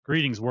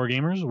Greetings,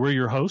 Wargamers. We're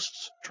your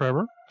hosts,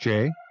 Trevor,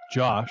 Jay,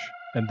 Josh,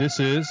 and this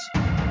is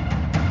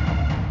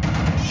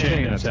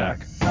Chain Attack.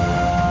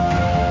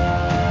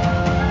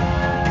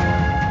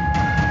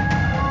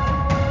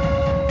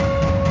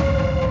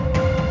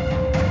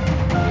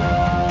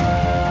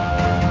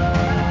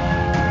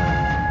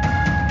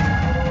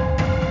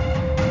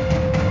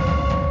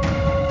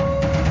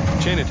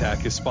 Chain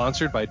Attack is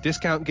sponsored by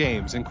Discount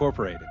Games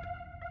Incorporated.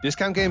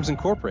 Discount Games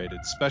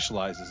Incorporated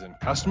specializes in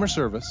customer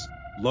service,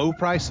 low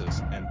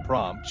prices, and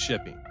prompt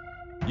shipping.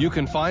 You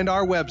can find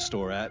our web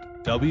store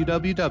at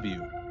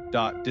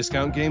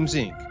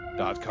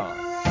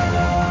www.discountgamesinc.com.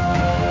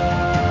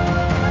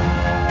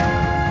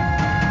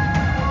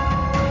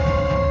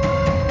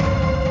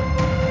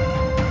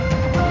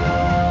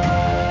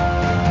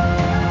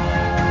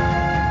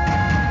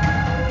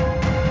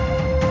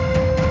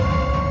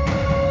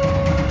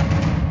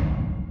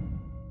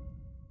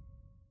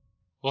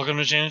 Welcome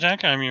to Chain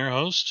Attack. I'm your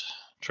host,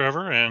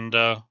 Trevor, and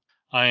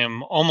I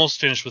am almost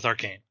finished with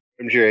Arcane.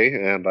 I'm Jay,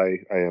 and I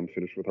am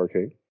finished with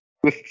Arcane.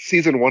 With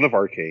season 1 of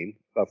Arcane,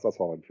 that's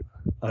all I'm finished.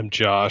 I'm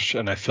Josh,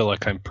 and I feel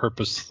like I'm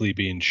purposely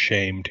being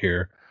shamed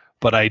here,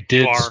 but I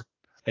did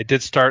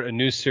start a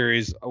new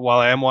series. While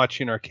I am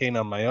watching Arcane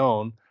on my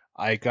own,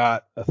 I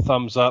got a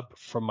thumbs up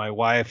from my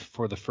wife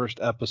for the first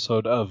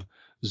episode of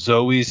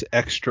Zoe's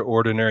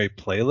Extraordinary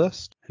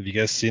Playlist. Have you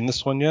guys seen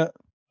this one yet?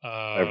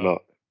 I have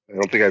not. I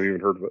don't think I've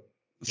even heard of it.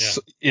 Yeah.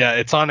 So, yeah,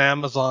 it's on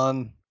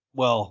Amazon.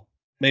 Well,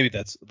 maybe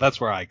that's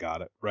where I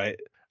got it, right?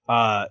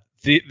 The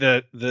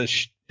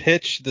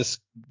pitch,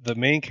 the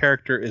main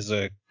character is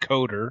a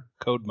code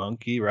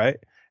monkey, right?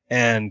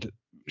 And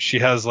she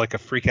has like a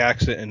freak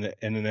accident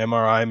in an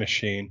MRI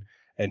machine,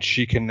 and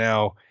she can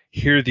now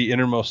hear the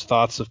innermost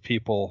thoughts of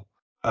people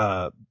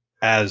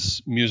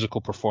as musical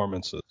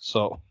performances.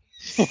 So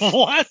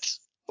What?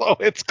 So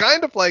it's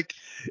kind of like,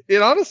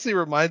 it honestly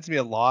reminds me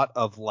a lot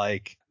of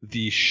like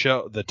the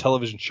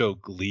television show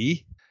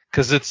Glee,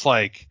 because it's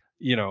like,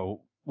 you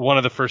know, one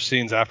of the first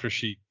scenes after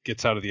she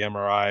gets out of the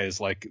MRI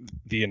is like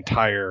the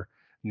entire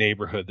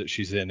neighborhood that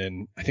she's in,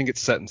 and I think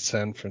it's set in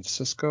San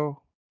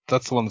Francisco.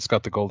 That's the one that's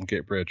got the Golden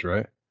Gate Bridge,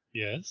 right?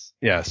 Yes.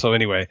 Yeah. So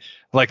anyway,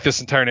 like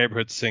this entire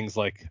neighborhood sings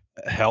like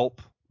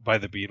 "Help" by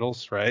the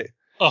Beatles, right?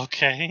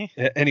 Okay.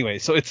 Anyway,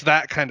 so it's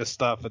that kind of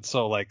stuff, and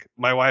so like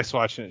my wife's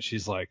watching it,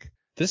 she's like,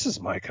 "This is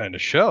my kind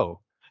of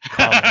show."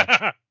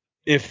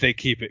 If they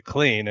keep it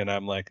clean, and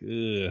I'm like,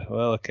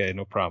 well, okay,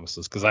 no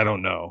promises, because I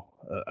don't know.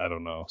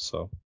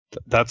 So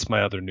that's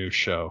my other new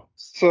show.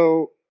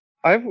 So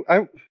I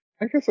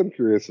guess I'm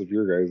curious of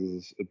your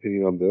guys'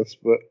 opinion on this,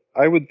 but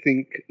I would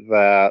think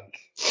that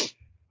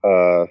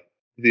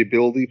the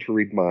ability to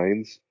read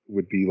minds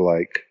would be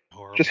like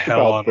Horrible. just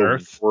Hell about on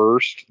earth.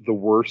 the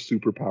worst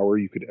superpower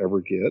you could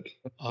ever get.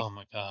 Oh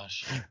my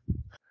gosh.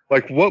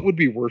 Like, what would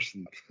be worse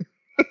than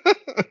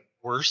that?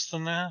 Worse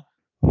than that?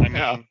 I mean,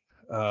 Yeah.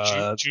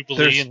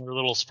 Jubilee and her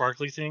little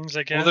sparkly things,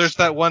 I guess. Well, there's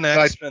that one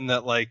X-Men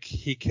that like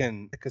he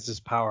can, because his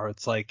power,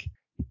 it's like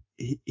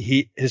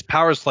his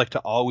power is like to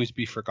always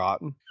be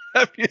forgotten.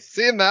 Have you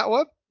seen that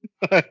one?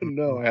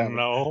 No, I haven't.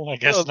 No, I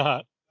guess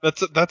not.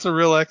 That's a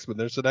real X-Men.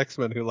 There's an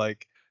X-Men who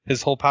like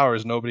his whole power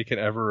is nobody can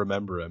ever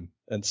remember him,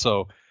 and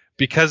so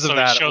because of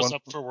that, he shows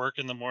up for work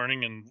in the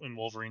morning, and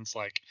Wolverine's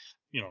like,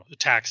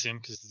 attacks him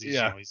because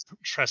he's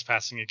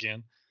trespassing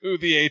again. Who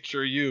the H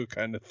are you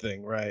kind of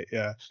thing, right?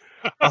 Yeah.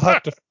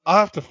 I'll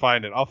have to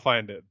find it. I'll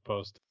find it and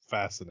post.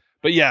 Fascinating.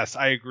 But yes,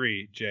 I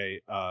agree, Jay.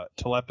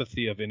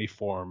 Telepathy of any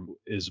form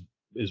is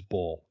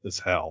bull, is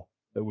hell.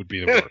 It would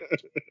be the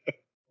worst.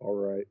 All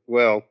right.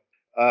 Well,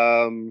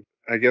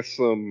 I guess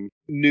some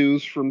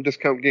news from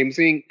Discount Games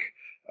Inc.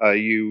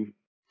 You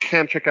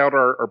can check out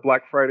our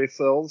Black Friday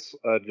sales.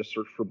 Just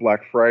search for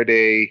Black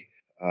Friday.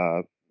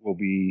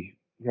 We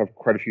have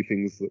quite a few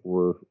things that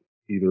we're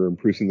either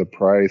increasing the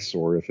price,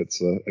 or if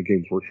it's a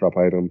Games Workshop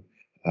item,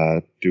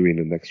 doing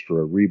an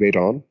extra rebate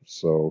on.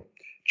 So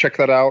check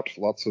that out.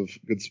 Lots of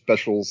good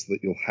specials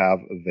that you'll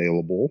have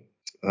available.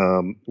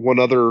 One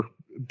other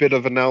bit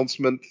of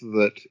announcement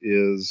that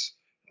is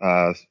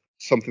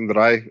something that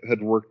I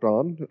had worked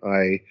on.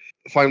 I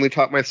finally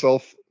taught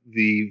myself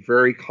the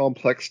very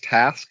complex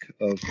task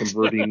of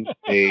converting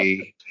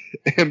a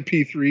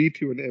MP3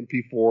 to an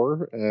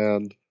MP4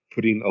 and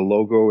putting a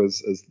logo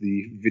as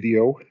the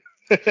video.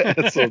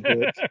 So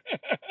that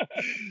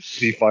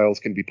the files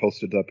can be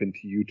posted up into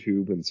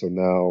YouTube, and so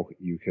now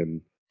you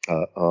can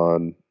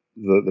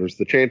there's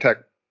the Chain Attack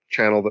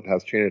channel that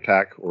has Chain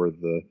Attack, or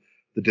the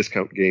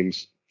Discount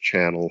Games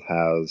channel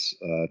has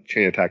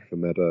Chain Attack the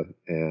Meta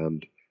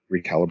and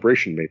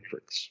Recalibration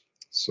Matrix.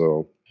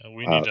 So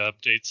we need to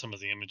update some of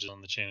the images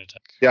on the Chain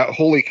Attack. Yeah,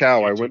 holy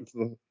cow! YouTube. I went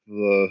to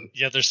the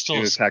there's still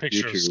Chain a Attack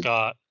picture YouTube, of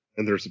Scott,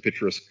 and the's a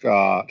picture of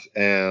Scott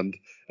and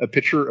a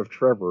picture of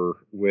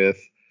Trevor with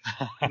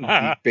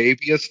the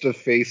babiest of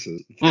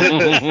faces.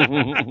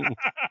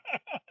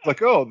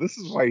 Like, oh, this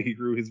is why he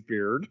grew his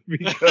beard,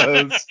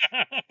 because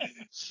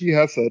he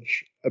has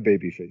such a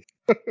baby face.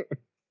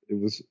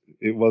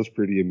 It was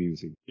pretty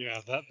amusing.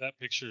 Yeah, that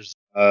picture's.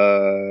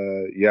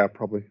 Yeah,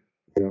 probably.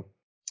 Yeah.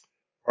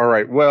 All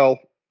right. Well,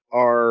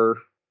 our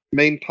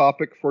main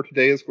topic for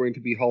today is going to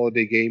be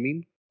holiday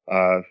gaming.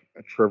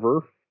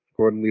 Trevor,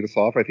 go ahead and lead us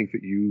off. I think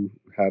that you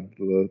had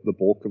the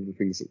bulk of the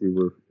things that we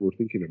were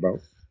thinking about.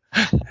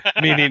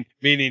 meaning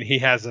he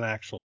has an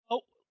actual.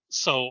 Oh,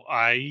 so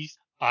I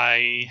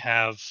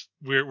have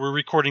we're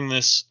recording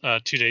this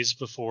 2 days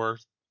before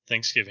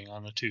Thanksgiving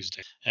on a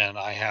Tuesday, and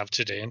I have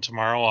today and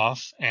tomorrow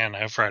off, and I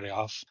have Friday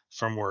off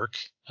from work.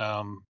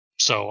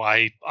 So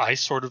I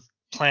sort of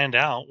planned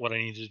out what I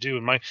needed to do,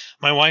 and my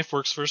wife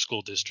works for a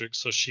school district,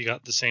 so she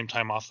got the same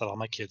time off that all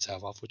my kids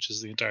have off, which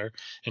is the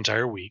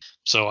entire week.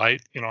 So I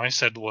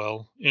said,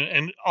 well,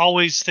 and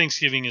always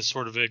Thanksgiving is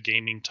sort of a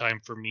gaming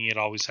time for me. It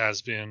always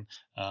has been,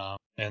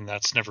 and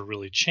that's never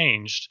really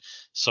changed.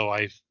 So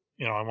I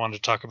wanted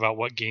to talk about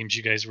what games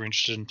you guys were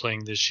interested in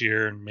playing this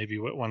year, and maybe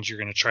what ones you're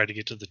going to try to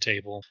get to the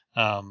table.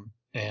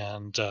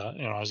 And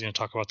I was going to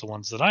talk about the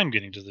ones that I'm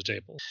getting to the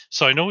table.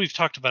 So I know we've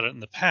talked about it in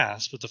the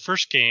past, but the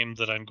first game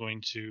that I'm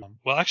going to,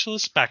 well, actually,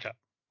 let's back up.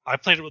 I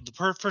played it with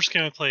the first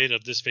game I played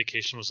of this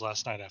vacation was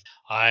last night. After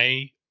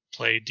I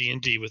played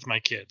D&D with my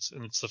kids,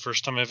 and it's the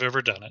first time I've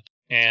ever done it.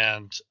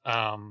 And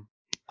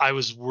I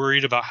was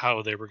worried about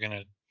how they were going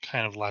to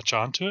kind of latch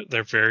onto it.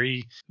 They're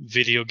very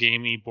video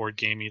gamey, board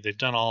gamey. They've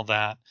done all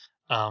that.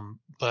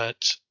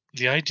 But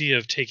the idea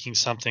of taking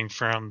something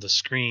from the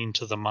screen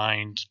to the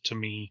mind, to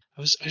me, I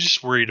was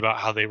just worried about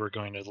how they were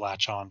going to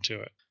latch on to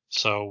it.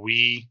 So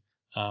we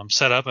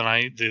set up,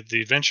 and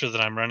the adventure that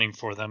I'm running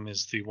for them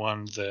is the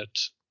one that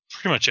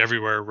pretty much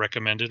everywhere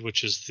recommended,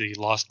 which is the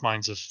Lost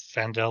Mines of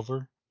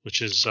Phandelver,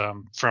 which is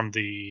from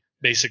the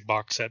basic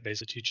box set,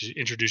 basically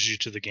introduces you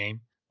to the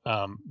game.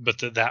 But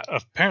that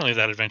apparently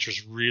that adventure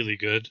is really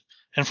good,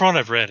 and from what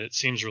I've read, it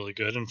seems really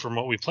good, and from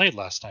what we played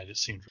last night, it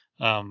seemed.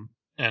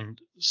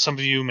 And some of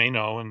you may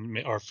know,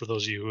 or for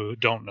those of you who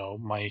don't know,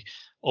 my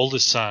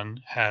oldest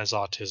son has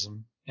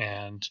autism,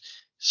 and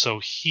so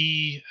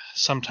he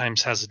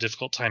sometimes has a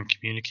difficult time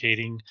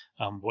communicating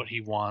what he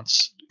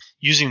wants,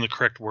 using the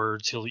correct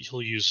words. He'll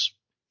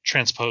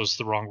transpose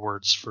the wrong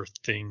words for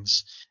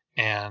things,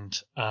 and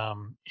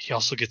he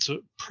also gets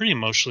pretty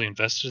emotionally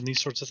invested in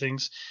these sorts of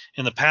things.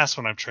 In the past,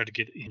 when I've tried to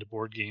get into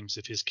board games,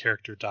 if his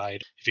character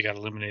died, if he got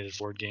eliminated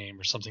board game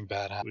or something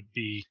bad happened, it would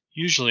be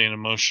usually an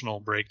emotional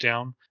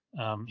breakdown.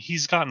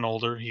 He's gotten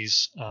older.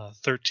 He's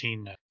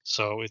 13 now,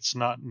 so it's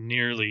not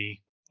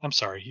nearly. I'm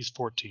sorry, he's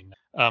 14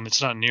 now. It's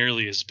not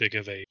nearly as big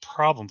of a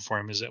problem for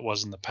him as it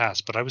was in the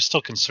past, but I was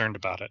still concerned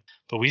about it.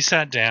 But we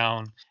sat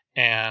down,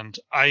 and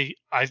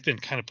I've been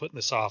kind of putting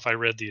this off. I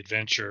read the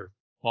adventure,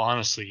 well,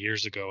 honestly,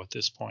 years ago at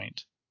this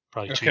point,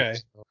 probably 2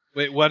 years ago.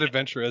 Wait, what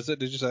adventure is it?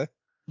 Did you say?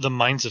 The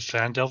Mines of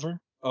Phandelver.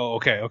 Oh,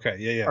 okay,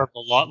 yeah. Or the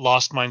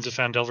Lost Mines of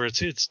Phandelver.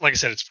 It's like I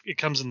said, it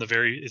comes in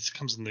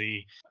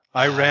the.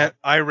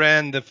 I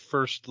ran the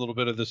first little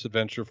bit of this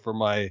adventure for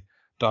my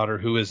daughter,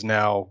 who is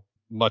now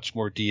much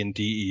more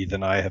D&D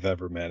than I have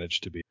ever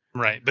managed to be.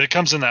 Right, but it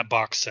comes in that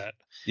box set.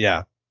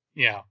 Yeah.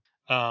 Yeah.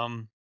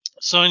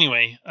 So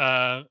anyway,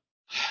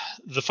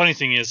 the funny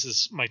thing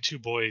is my two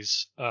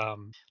boys,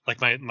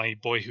 like my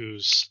boy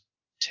who's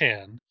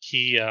 10,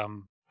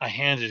 I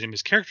handed him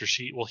his character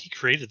sheet. Well, he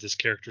created this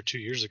character 2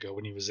 years ago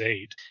when he was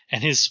 8,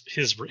 and his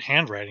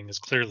handwriting has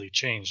clearly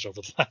changed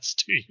over the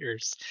last 2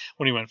 years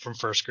when he went from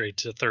first grade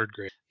to third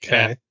grade.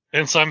 Okay.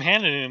 And so I'm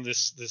handing him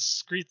this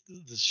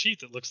sheet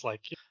that looks like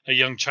a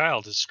young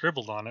child has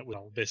scribbled on it with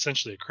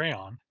essentially a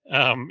crayon.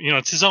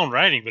 It's his own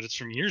writing, but it's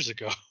from years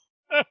ago.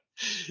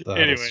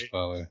 Anyway,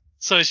 funny.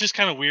 so it's just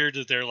kind of weird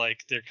that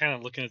they're kind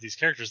of looking at these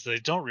characters that they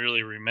don't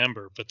really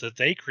remember, but that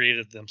they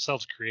created.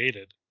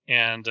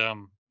 And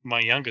my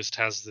youngest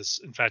has this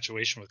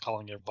infatuation with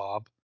calling it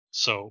Bob.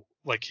 So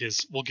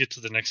we'll get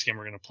to the next game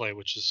we're going to play,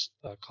 which is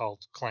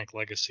called Clank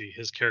Legacy.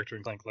 His character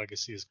in Clank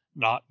Legacy is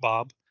not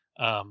Bob.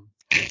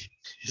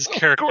 His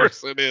character, of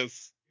course it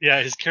is.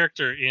 Yeah, his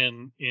character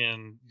in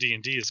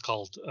D&D is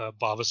called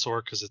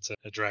Bobasaur because it's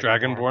a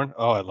Dragonborn.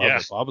 Oh, I love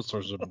it.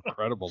 Bobasaur's an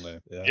incredible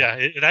name. Yeah. Yeah,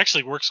 it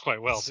actually works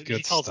quite well. That's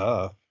good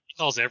stuff. He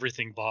calls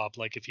everything Bob.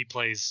 Like if he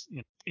plays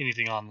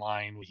anything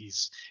online,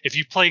 if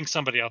you're playing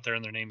somebody out there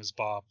and their name is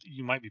Bob,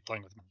 you might be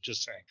playing with him.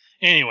 Just saying.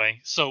 Anyway,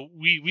 so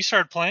we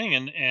started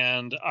playing,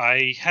 and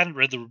I hadn't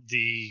read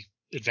the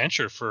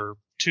adventure for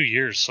 2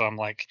 years, so I'm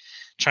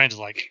trying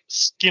to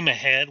skim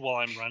ahead while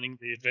I'm running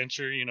the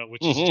adventure,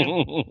 which is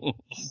a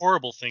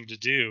horrible thing to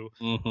do.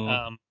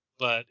 Mm-hmm.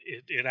 But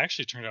it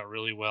actually turned out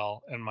really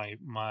well. And my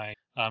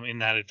in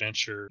that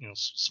adventure,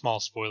 small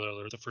spoiler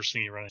alert, the first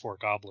thing you run into 4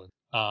 goblins.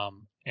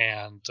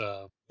 And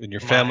your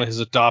family has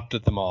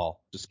adopted them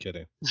all. Just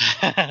kidding.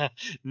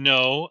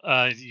 No,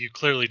 you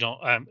clearly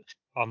don't.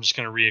 I'm just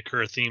going to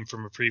reoccur a theme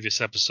from a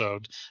previous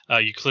episode.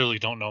 You clearly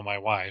don't know my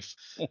wife.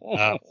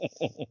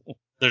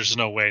 There's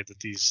no way that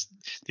these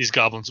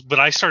goblins. But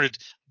I started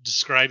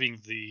describing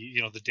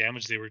the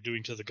damage they were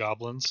doing to the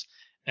goblins,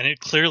 and it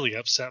clearly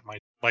upset my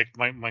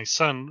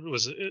son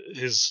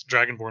his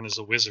Dragonborn is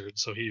a wizard,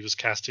 so he was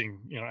casting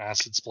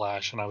acid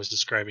splash, and I was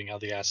describing how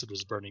the acid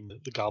was burning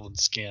the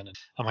goblin's skin,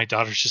 and my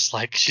daughter's just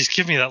she's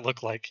giving me that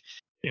look like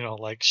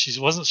she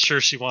wasn't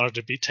sure she wanted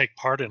to take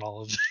part in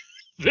all of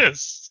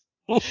this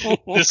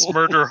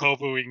murder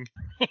hoboing.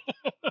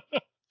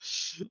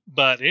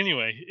 But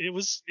anyway, it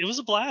was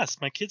a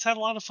blast. My kids had a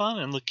lot of fun,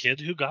 and the kid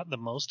who got the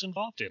most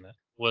involved in it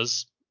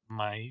was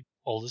my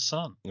oldest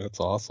son. That's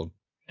awesome.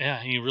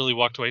 Yeah, he really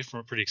walked away from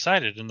it pretty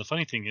excited. And the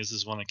funny thing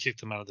is when I kicked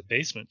them out of the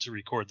basement to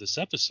record this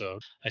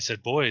episode, I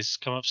said, "Boys,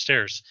 come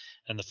upstairs."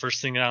 And the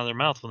first thing out of their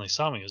mouth when they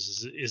saw me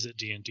was, "Is it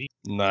D&D?"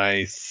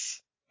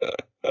 Nice.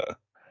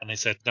 And I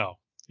said, "No,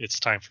 it's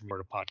time for me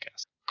to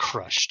podcast."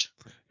 Crushed.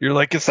 You're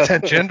like, it's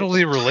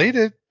tangentially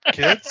related,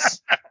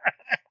 kids.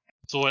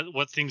 So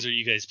what things are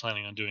you guys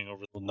planning on doing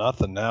over? Well,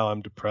 nothing now.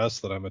 I'm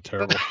depressed that I'm a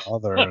terrible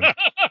father. And,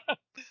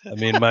 I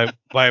mean,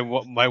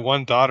 my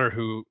one daughter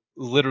who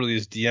literally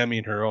is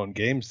DMing her own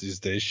games these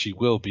days, she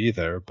will be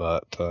there,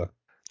 but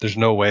there's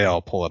no way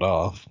I'll pull it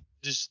off.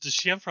 Does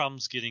she have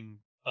problems getting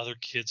other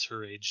kids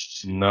her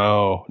age to?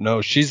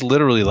 No. She's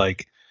literally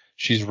like,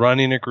 she's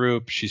running a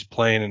group. She's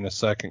playing in a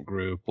second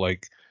group.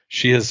 Like,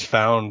 she has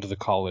found the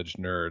college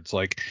nerds.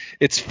 Like,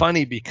 it's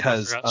funny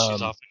because I forgot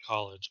she's off at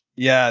college.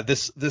 yeah,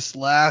 this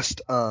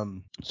last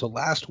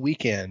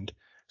weekend,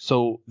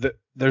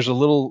 there's a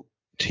little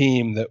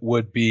team that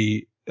would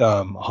be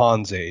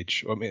Han's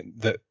age. I mean,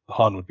 that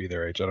Han would be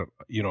their age.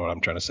 You know what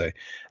I'm trying to say.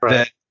 Right.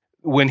 That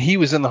when he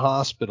was in the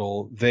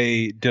hospital,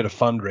 they did a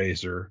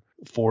fundraiser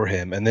for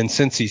him, and then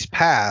since he's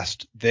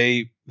passed,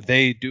 they've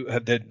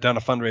done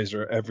a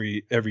fundraiser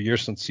every year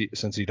since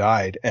he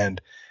died, and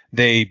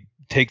they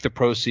take the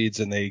proceeds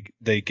and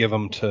they give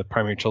them to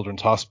Primary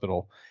Children's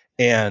Hospital,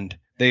 and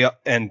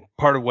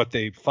part of what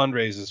they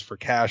fundraise is for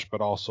cash,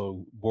 but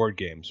also board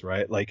games,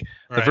 right? Like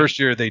the first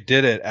year they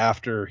did it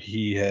after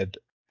he had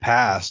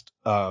passed,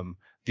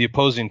 the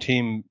opposing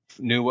team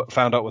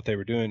found out what they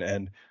were doing,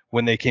 and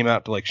when they came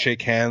out to like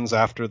shake hands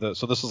after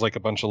so this is like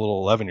a bunch of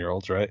little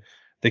 11-year-olds, right?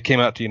 They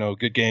came out to,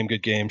 good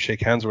game,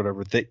 shake hands or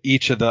whatever.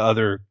 Each of the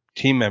other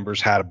team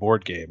members had a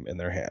board game in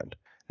their hand.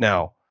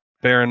 Now,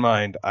 bear in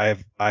mind, I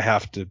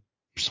have to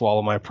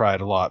swallow my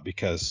pride a lot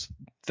because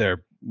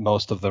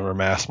most of them are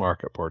mass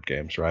market board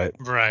games, right?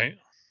 Right.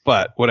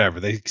 But whatever,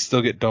 they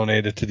still get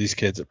donated to these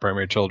kids at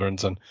Primary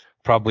Children's and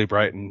probably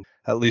brighten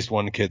at least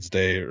one kid's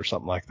day or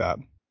something like that.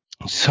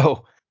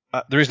 So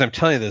the reason I'm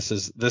telling you this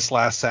is this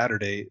last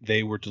Saturday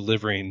they were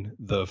delivering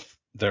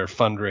their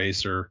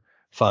fundraiser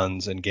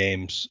funds and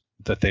games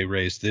that they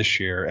raised this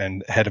year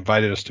and had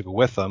invited us to go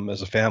with them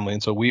as a family.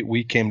 And so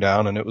we came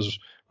down and it was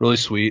really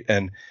sweet.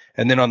 And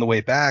then on the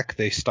way back,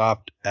 they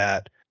stopped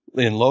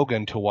in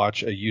Logan to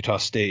watch a Utah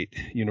State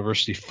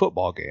University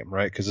football game,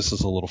 right? Because this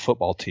is a little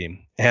football team.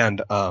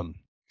 And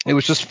it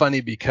was just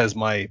funny because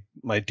my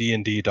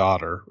D&D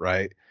daughter,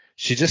 right?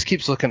 She just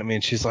keeps looking at me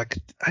and she's like,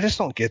 "I just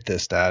don't get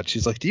this, Dad."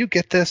 She's like, "Do you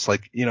get this?"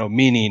 Like,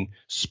 meaning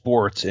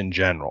sports in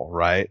general,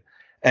 right?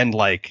 And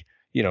like,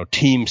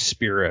 team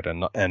spirit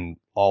and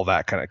all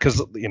that kind of, because,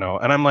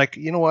 and I'm like,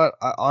 you know what?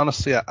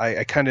 Honestly,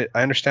 I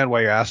understand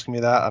why you're asking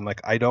me that. I'm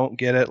like, I don't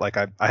get it. Like,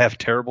 I have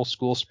terrible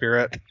school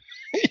spirit.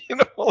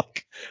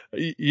 Like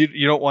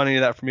you don't want any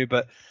of that from me.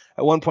 But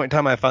at one point in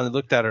time, I finally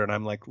looked at her and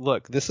I'm like,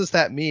 look, this is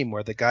that meme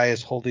where the guy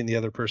is holding the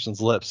other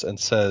person's lips and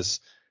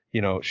says,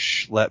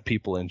 let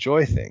people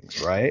enjoy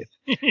things, right?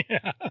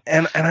 Yeah.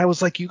 And I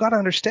was like, you got to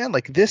understand,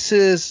 like, this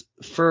is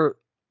for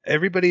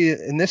everybody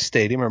in this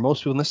stadium, or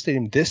most people in this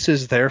stadium, this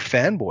is their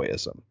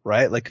fanboyism,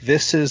 right? Like,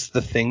 this is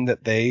the thing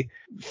that they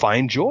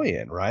find joy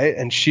in, right?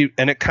 And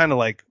it kind of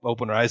like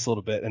opened her eyes a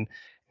little bit,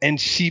 and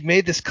she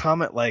made this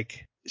comment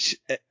like,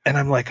 and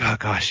I'm like, oh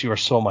gosh, you are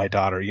so my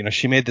daughter.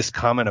 She made this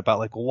comment about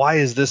like, why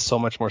is this so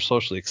much more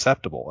socially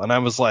acceptable? And I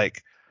was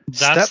like,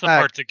 that's the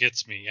part that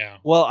gets me. Yeah.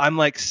 Well, I'm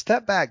like,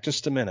 step back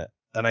just a minute.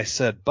 And I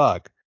said,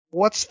 Bug,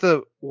 what's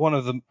one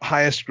of the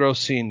highest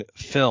grossing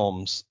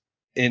films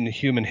in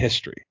human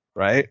history,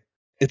 right?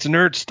 It's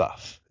nerd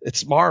stuff.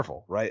 It's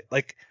Marvel, right?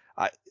 Like,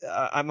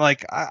 I'm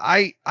like,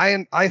 I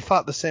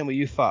thought the same way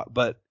you thought,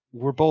 but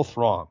we're both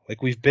wrong.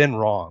 Like, we've been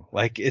wrong.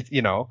 Like,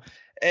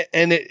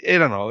 and I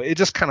don't know, it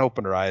just kind of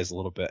opened her eyes a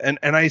little bit. And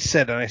I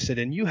said,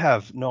 and you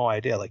have no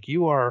idea, like,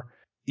 you are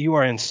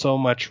in so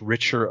much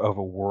richer of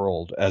a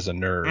world as a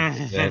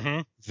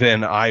nerd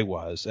than I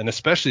was, and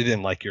especially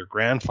than like your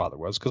grandfather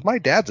was, because my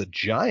dad's a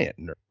giant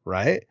nerd,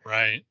 right?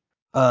 Right.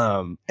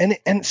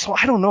 And so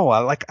I don't know.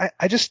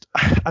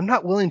 I'm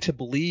not willing to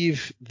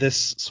believe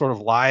this sort of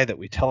lie that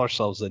we tell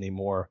ourselves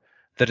anymore,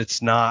 that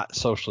it's not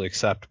socially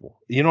acceptable.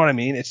 You know what I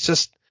mean? It's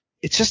just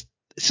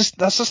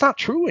that's just not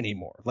true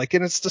anymore. Like,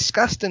 and it's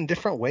discussed in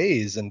different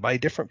ways and by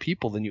different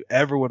people than you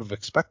ever would have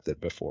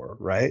expected before,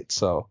 right?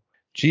 So,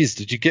 geez,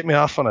 did you get me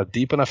off on a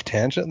deep enough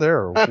tangent there,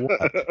 or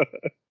what?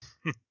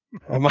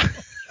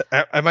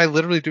 Am I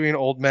literally doing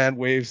old man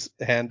waves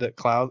hand at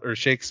clouds or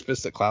shakes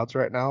fist at clouds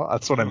right now?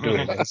 That's what I'm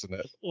doing, isn't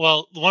it?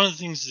 Well, one of the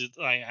things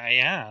that I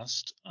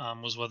asked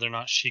was whether or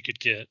not she could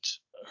get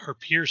her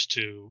peers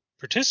to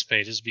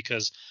participate, is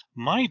because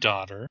my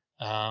daughter,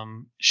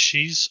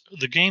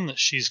 the game that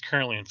she's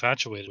currently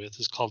infatuated with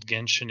is called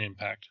Genshin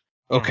Impact.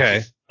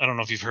 Okay. I don't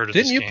know if you've heard of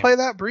this game. Didn't you play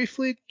that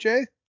briefly,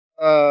 Jay?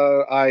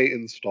 I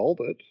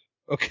installed it.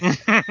 Okay.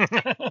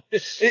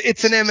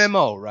 It's an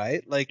MMO,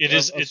 right? Like, it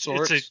is. Of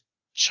sorts.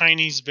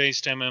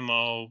 Chinese-based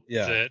MMO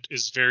Yeah. that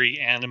is very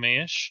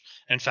anime-ish.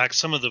 In fact,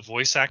 some of the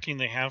voice acting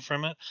they have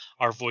from it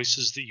are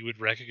voices that you would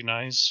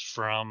recognize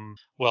from.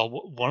 Well,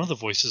 one of the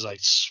voices I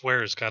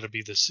swear has got to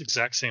be this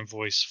exact same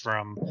voice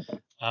from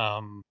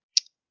um,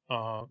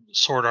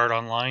 Sword Art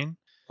Online.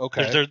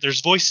 Okay.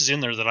 There's voices in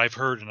there that I've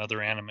heard in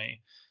other anime.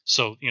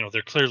 So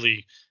they're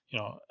clearly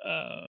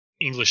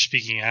English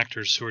speaking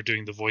actors who are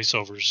doing the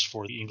voiceovers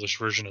for the English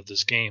version of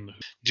this game, who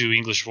do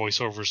English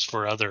voiceovers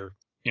for other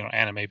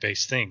anime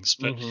based things.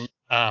 But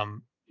Mm-hmm.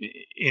 um,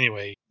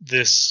 anyway,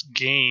 this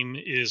game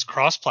is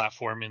cross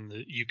platform in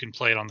that you can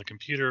play it on the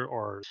computer,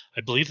 or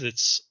I believe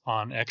it's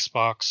on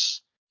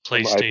Xbox,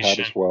 On the iPad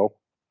PlayStation, as well.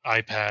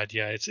 iPad.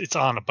 Yeah, it's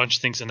on a bunch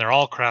of things, and they're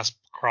all cross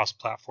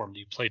platform.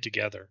 You play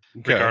together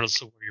Okay.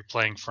 regardless of where you're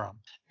playing from.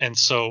 And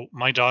so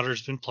my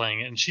daughter's been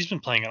playing it, and she's been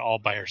playing it all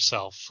by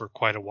herself for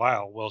quite a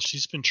while. Well,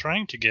 she's been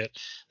trying to get.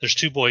 There's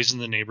two boys in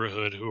the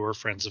neighborhood who are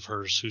friends of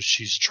hers who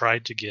she's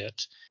tried to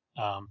get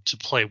to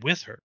play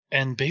with her,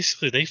 and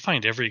basically they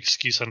find every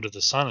excuse under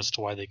the sun as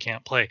to why they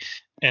can't play.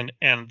 And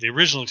the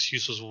original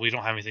excuse was, well, we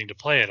don't have anything to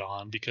play it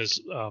on because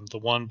the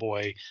one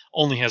boy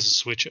only has a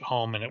Switch at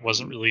home, and it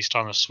wasn't released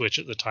on a Switch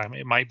at the time.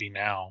 It might be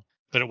now,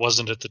 but it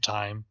wasn't at the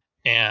time.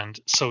 And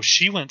so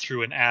she went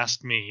through and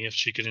asked me if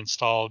she could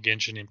install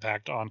Genshin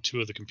Impact on two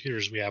of the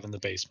computers we have in the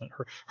basement,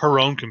 her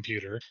own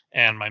computer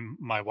and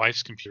my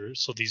wife's computer,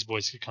 so these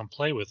boys could come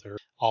play with her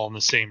all in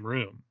the same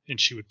room,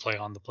 and she would play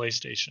on the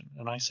PlayStation.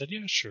 And I said,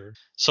 yeah, sure.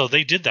 So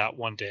they did that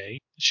one day.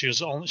 She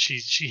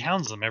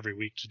hounds them every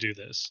week to do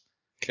this,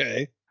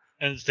 Okay.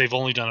 and they've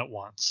only done it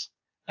once.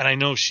 And I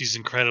know she's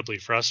incredibly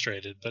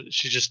frustrated, but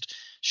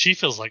she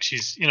feels like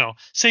she's,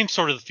 same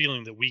sort of the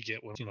feeling that we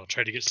get when,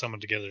 try to get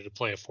someone together to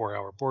play a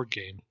 4-hour board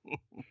game.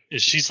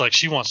 Is she's like,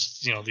 she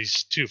wants,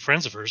 these two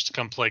friends of hers to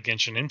come play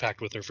Genshin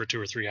Impact with her for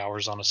 2 or 3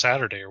 hours on a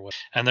Saturday or what.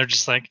 And they're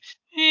just like,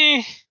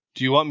 eh.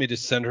 Do you want me to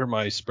send her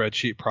my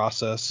spreadsheet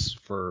process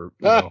for,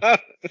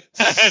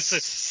 Sending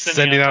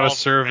sending out to out a all the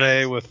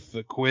survey friends. with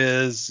the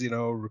quiz,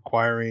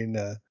 requiring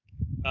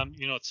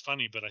It's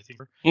funny, but I think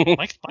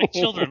my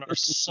children are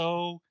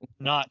so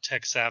not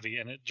tech savvy,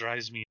 and it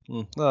drives me.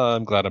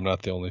 I'm glad I'm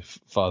not the only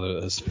father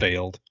that has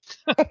failed.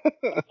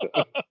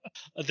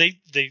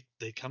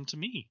 They come to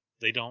me.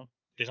 They don't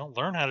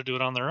learn how to do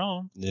it on their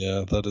own.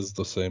 Yeah, that is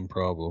the same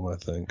problem, I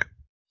think.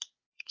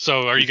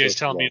 So are She you guys says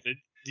telling me no.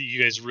 that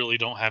you guys really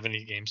don't have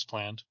any games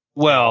planned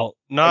at all? Well,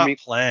 I not mean,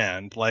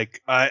 planned.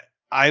 Like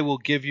I will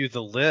give you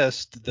the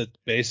list that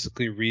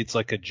basically reads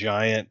like a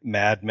giant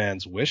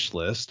madman's wish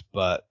list,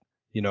 but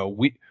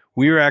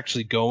we are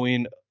actually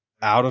going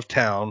out of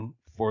town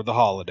for the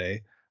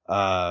holiday.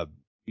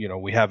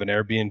 We have an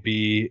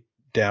Airbnb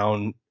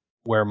down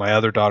where my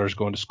other daughter's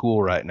going to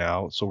school right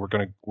now, so we're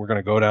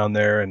gonna go down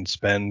there and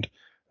spend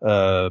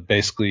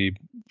basically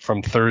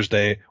from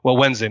Wednesday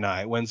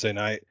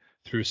night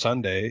through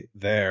Sunday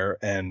there.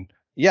 And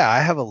yeah, I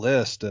have a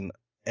list, and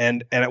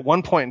at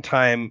one point in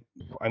time,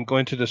 I'm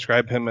going to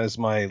describe him as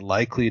my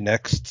likely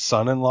next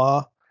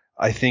son-in-law.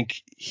 I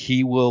think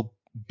he will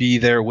be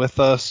there with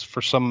us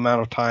for some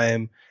amount of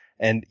time.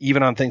 And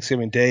even on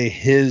Thanksgiving Day,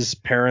 his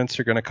parents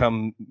are going to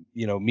come,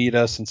 meet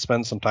us and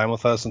spend some time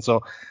with us. And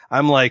so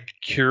I'm like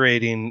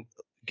curating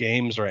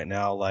games right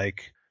now.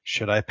 Like,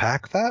 should I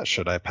pack that?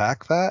 Should I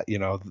pack that?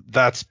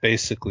 That's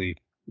basically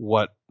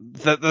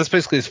that's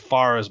basically as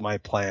far as my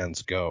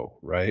plans go,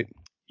 right?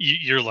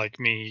 You're like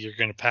me. You're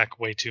going to pack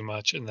way too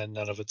much, and then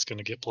none of it's going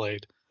to get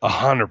played.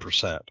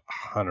 100%.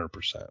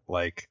 100%.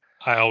 Like,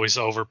 I always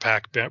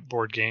overpack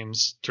board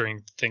games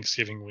during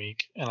Thanksgiving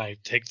week, and I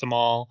take them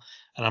all,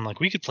 and I'm like,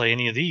 we could play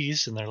any of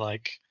these, and they're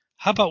like,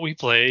 how about we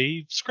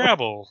play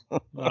Scrabble?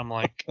 And I'm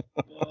like,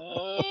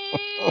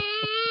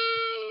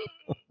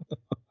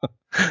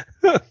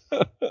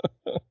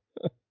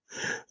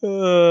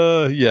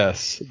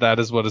 yes, that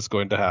is what is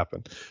going to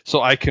happen.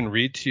 So I can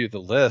read to you the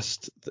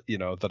list,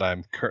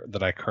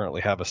 that I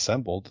currently have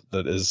assembled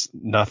that is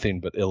nothing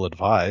but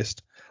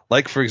ill-advised.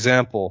 Like, for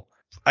example,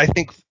 I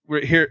think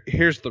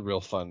here's the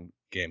real fun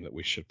game that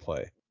we should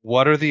play.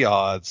 What are the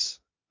odds?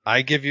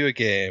 I give you a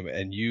game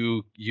and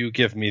you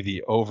give me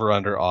the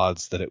over-under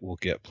odds that it will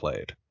get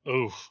played.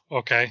 oh,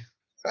 okay,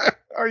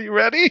 Are you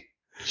ready?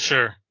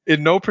 sure.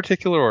 In no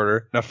particular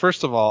order. Now,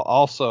 first of all,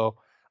 also,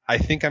 I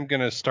think I'm going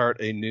to start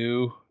a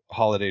new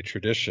holiday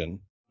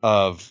tradition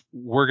of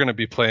we're going to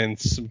be playing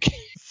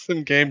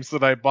some games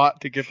that I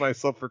bought to give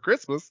myself for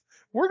Christmas.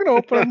 We're going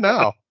to open them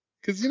now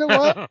because you know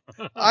what?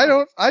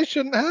 I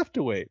shouldn't have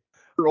to wait.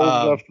 you're old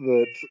enough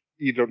that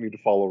you don't need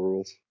to follow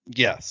rules.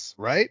 Yes,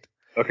 right?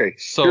 Okay,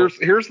 So,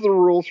 here's the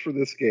rules for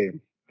this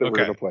game that we're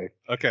okay. gonna play.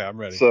 Okay, I'm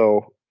ready.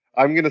 So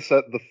I'm gonna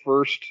set the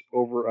first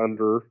over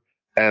under,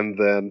 and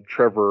then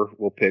Trevor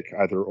will pick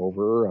either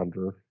over or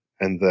under,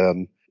 and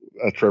then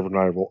Trevor and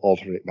I will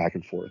alternate back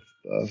and forth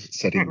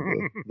setting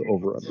the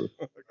over under.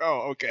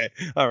 Oh, okay.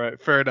 All right,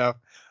 fair enough.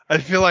 I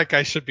feel like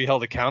I should be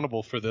held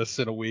accountable for this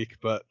in a week,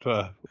 but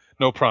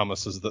no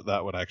promises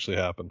that would actually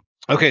happen.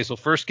 Okay, so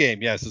first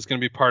game, yes, it's going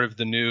to be part of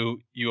the new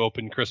you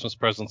open Christmas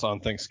presents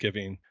on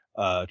Thanksgiving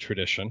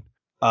tradition.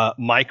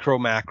 Micro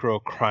Macro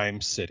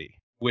Crime City,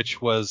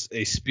 which was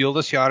a Spiel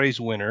des Jahres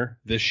winner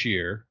this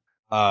year.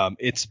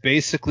 It's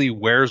basically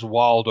Where's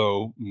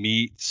Waldo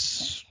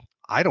meets,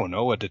 I don't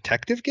know, a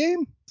detective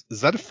game?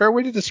 Is that a fair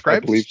way to I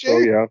describe believe this,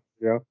 Jay? so.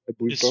 Yeah, I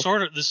believe This so.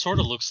 sort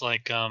of looks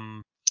like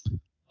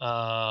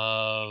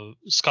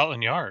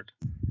Scotland Yard.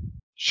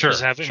 Sure.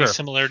 Does it have any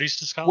similarities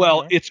to Scotland Well,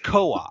 Yard? it's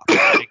co-op.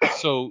 Like,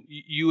 so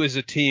you as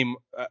a team,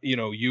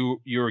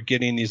 you're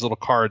getting these little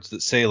cards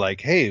that say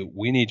like, hey,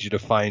 we need you to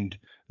find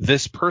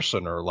this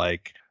person, or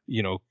like,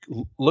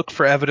 look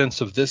for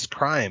evidence of this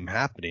crime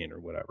happening or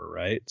whatever,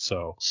 right?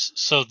 So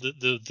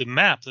the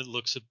map that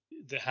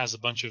has a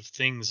bunch of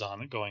things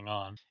on it going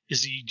on, do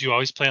you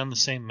always play on the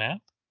same map?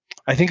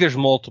 I think there's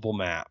multiple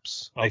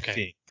maps. Okay. I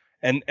think.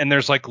 And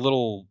there's like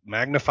little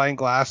magnifying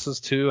glasses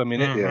too. I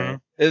mean, Yeah.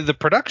 the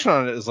production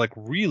on it is like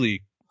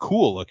really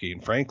cool looking,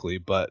 frankly.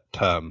 But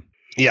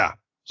yeah.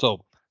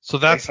 So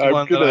that's the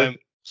one that I'm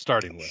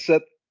starting with.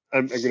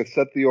 I'm going to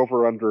set the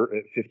over under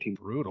at 15.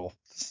 Brutal.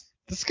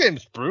 This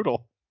game's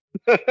brutal.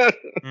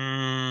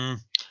 I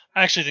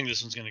actually think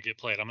this one's going to get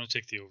played. I'm going to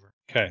take the over.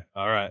 Okay.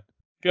 All right.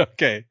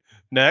 Okay.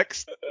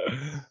 Next.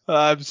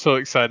 I'm so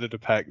excited to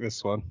pack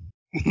this one.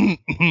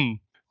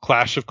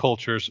 Clash of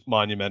Cultures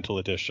Monumental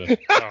Edition.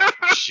 Oh,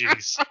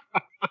 jeez.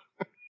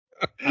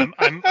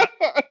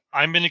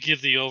 I'm going to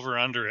give the over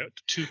under at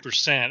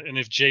 2%, and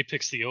if Jay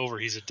picks the over,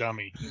 he's a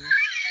dummy.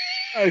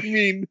 I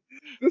mean,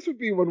 this would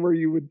be one where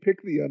you would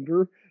pick the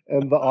under,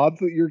 and the odds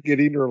that you're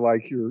getting are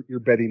like you're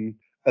betting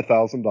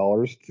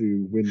 $1,000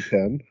 to win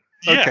 10.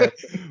 Yeah. Okay.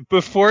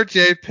 Before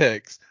Jay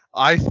picks,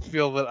 I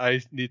feel that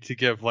I need to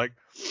give like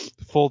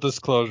full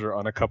disclosure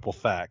on a couple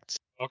facts.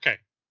 Okay,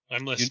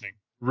 I'm listening.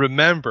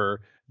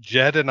 Remember,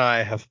 Jed and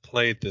I have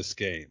played this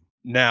game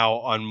now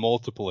on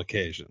multiple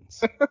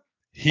occasions.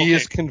 He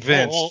is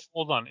convinced.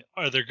 Hold on.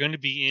 Are there going to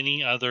be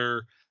any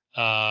other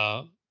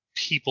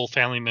people,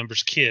 family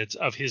members, kids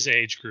of his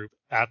age group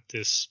at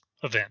this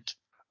event?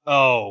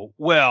 Oh,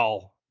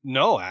 well,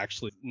 no,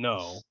 actually,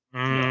 no.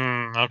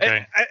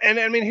 Okay. And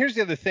I mean, here's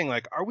the other thing.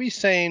 Like, are we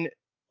saying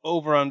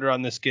over under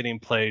on this getting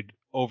played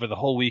over the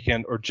whole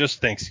weekend or just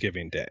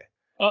Thanksgiving Day?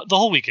 The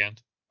whole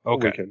weekend.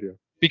 Okay. Weekend, yeah.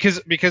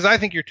 Because I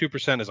think your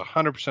 2% is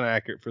 100%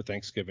 accurate for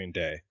Thanksgiving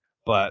Day,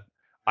 but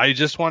I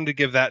just wanted to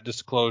give that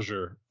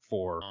disclosure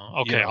for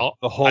the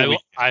whole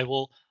week. I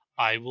will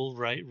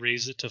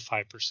raise it to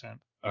 5%.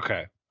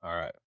 Okay. All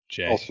right.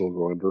 Jay. I'll still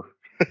go under.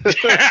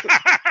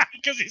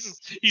 Because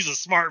he's a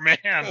smart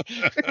man.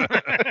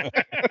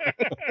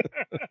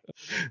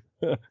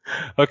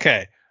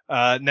 Okay.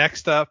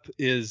 Next up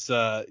is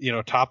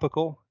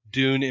topical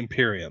Dune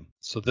Imperium.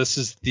 So this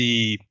is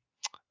the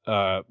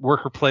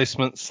worker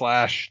placement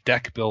 /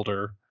 deck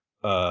builder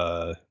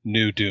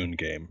new Dune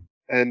game.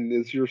 And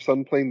is your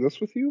son playing this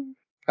with you?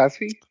 Has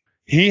he?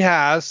 He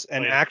has,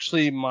 and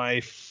actually my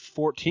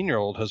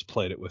 14-year-old has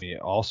played it with me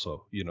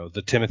also.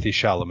 The Timothée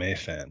Chalamet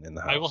fan in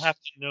the house. I will have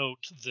to note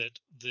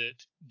that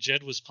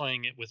Jed was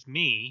playing it with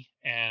me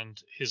and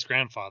his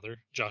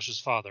grandfather, Josh's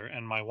father,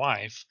 and my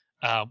wife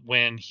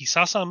when he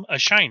saw a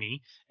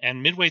shiny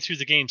and midway through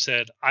the game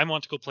said, I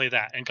want to go play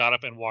that, and got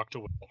up and walked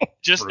away.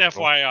 Just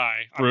Brutal.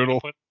 FYI.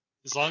 Brutal.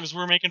 As long as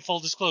we're making full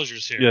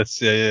disclosures here.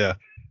 Yes, yeah.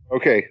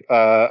 Okay,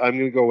 I'm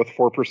going to go with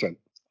 4%.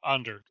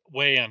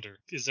 Way under.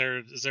 Is there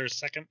a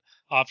second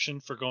option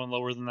for going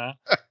lower than that?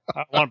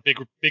 I want big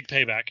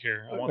payback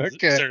here.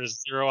 Okay. Is there a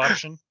 0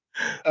 option?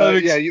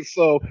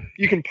 So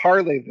you can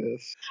parlay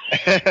this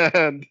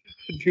and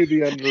do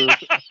the under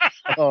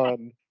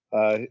on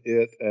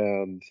it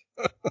and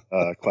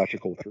Clash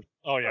of Cultures.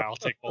 Oh yeah, I'll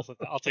take both of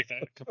them. I'll take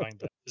that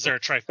combined. Is there a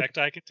trifecta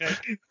I can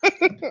take?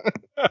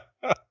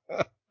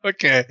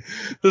 Okay,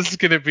 this is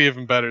going to be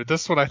even better.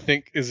 This one I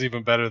think is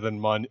even better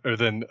than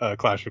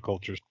Clash of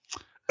Cultures.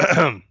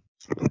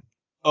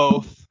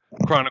 Oath,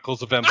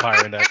 Chronicles of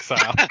Empire and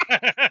Exile.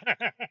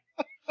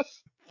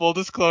 Full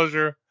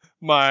disclosure,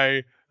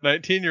 my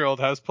 19-year-old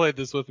has played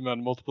this with me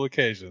on multiple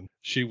occasions.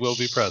 She will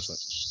be present.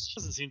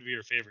 Doesn't seem to be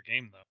your favorite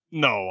game, though.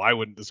 No, I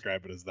wouldn't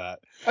describe it as that.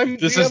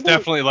 This is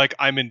definitely like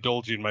I'm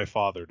indulging my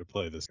father to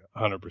play this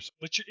 100%.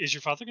 But is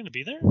your father going to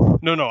be there?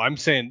 No, I'm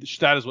saying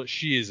that is what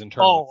she is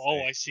internally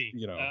saying. I see.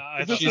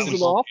 This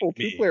is an awful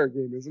two-player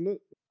game, isn't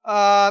it?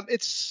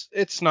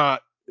 It's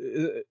not.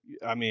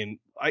 I mean,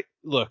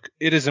 look.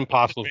 It is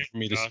impossible for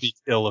me to speak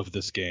ill of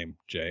this game,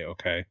 Jay.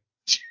 Okay.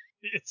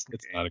 It's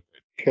not a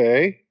good.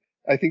 Okay.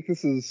 I think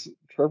this is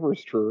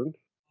Trevor's turn.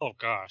 Oh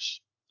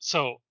gosh.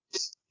 So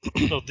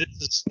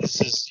this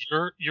is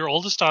your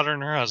oldest daughter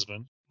and her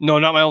husband. No,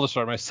 not my oldest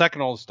daughter. My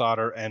second oldest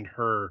daughter and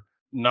her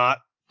not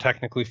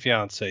technically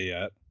fiance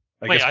yet.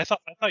 I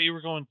thought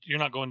you're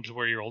not going to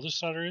where your oldest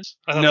daughter is?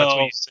 I thought no, that's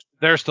what you said.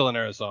 They're still in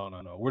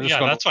Arizona. No, we're just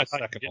going to the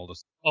second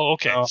oldest. Oh,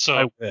 okay. No, so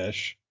I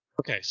wish.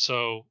 Okay,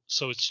 so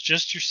it's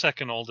just your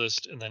second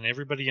oldest, and then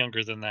everybody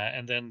younger than that,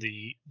 and then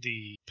the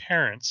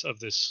parents of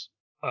this.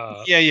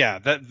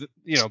 That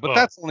but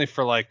that's only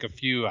for like a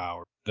few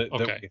hours that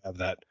we have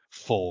that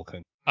full.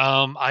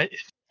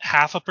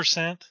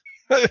 0.5%.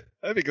 I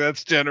think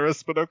that's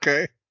generous, but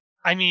okay.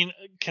 I mean,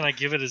 can I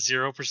give it a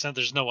 0%?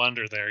 There's no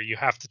under there. You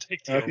have to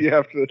take the over. You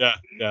have to.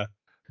 Yeah.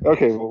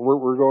 Okay, well,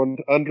 we're going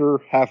under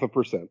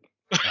 0.5%.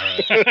 All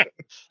right.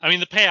 I mean,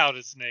 the payout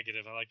is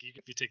negative. I like you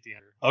if you take the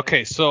under.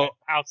 Okay, so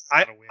Out's I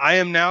not a win. I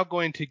am now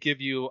going to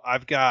give you.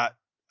 I've got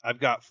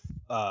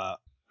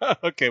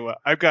okay, well,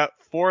 I've got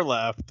 4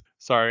 left.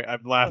 Sorry,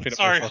 I'm laughing at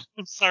myself.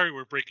 I'm sorry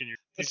we're breaking your.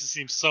 These just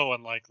seem so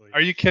unlikely.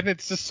 Are you kidding?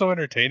 It's just so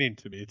entertaining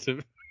to me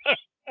to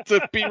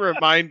to be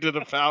reminded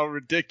of how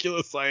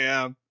ridiculous I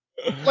am.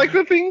 Like,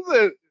 the thing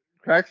that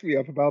cracks me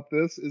up about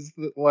this is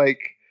that, like,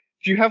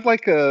 do you have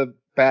like a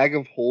bag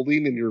of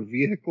holding in your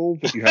vehicle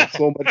that you have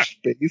so much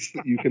space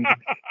that you can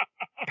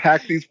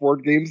pack these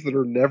board games that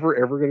are never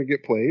ever going to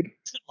get played?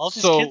 All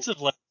these So- kids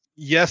have left.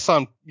 Yes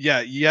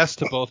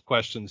to both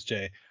questions,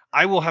 Jay.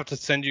 I will have to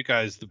send you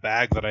guys the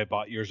bag that I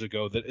bought years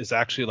ago that is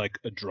actually like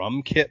a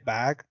drum kit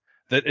bag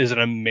that is an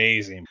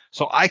amazing.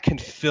 So I can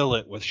fill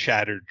it with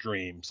Shattered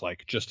Dreams,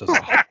 like just as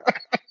a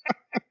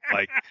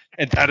like,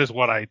 and that is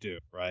what I do,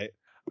 right?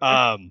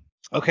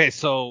 Okay,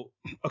 so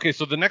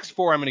the next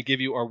 4 I'm going to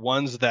give you are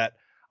ones that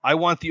I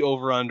want the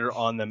over under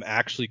on them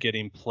actually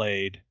getting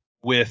played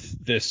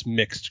with this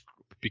mixed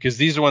group, because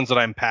these are ones that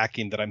I'm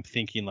packing that I'm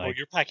thinking like,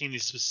 You're packing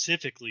these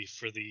specifically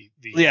for the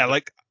yeah,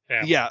 like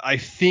family. yeah, I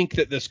think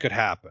that this could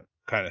happen,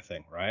 kind of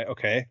thing, right?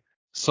 Okay,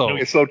 so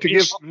Okay, so to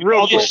give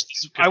real quick,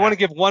 I want to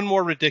give one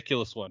more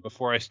ridiculous one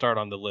before I start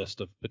on the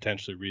list of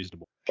potentially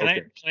reasonable. Can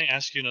Okay. I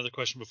ask you another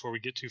question before we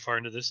get too far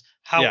into this?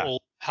 Yeah.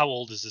 How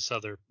old is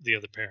the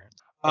other parent?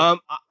 I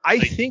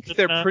Like, think the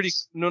they're nuts? pretty.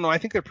 No, I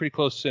think they're pretty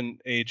close in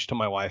age to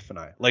my wife and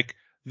I. Like,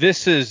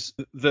 this is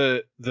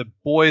the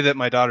boy that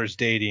my daughter's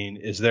dating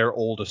is their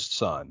oldest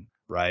son,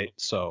 right?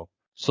 So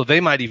they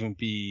might even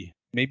be,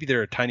 maybe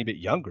they're a tiny bit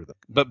younger than,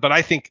 but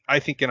I think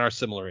in our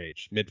similar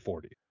age, mid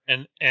 40s.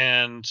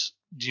 And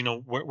do you know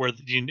where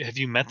have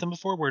you met them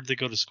before? Where did they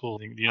go to school?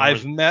 Do you know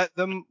I've met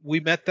them.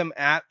 We met them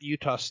at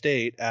Utah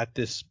State at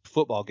this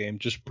football game,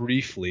 just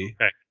briefly.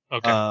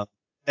 Okay.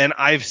 And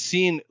I've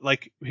seen,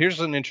 like, here's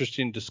an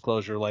interesting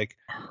disclosure. Like,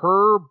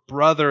 her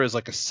brother is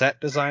like a set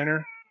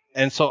designer,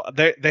 and so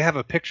they have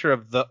a picture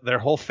of their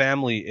whole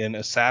family in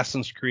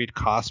Assassin's Creed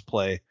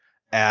cosplay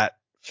at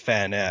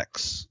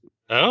FanX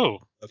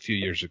Oh. a few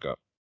years ago,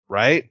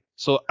 right?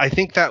 So I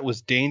think that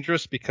was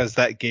dangerous because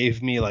that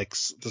gave me like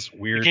this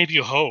weird. It gave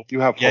you hope.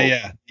 you have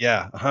hope.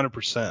 Yeah,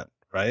 100%,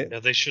 right? Yeah,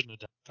 they shouldn't have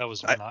done. That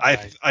was not.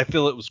 I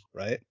feel it was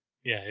right.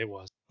 Yeah, it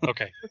was.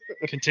 Okay.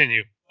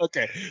 Continue.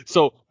 Okay,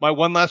 so my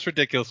one last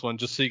ridiculous one,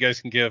 just so you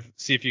guys can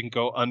see if you can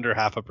go under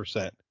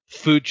 0.5%.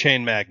 Food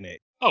chain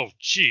magnate. Oh,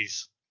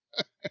 jeez.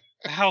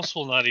 The house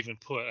will not even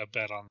put a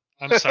bet on.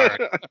 I'm sorry.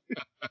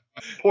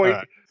 Point,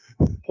 All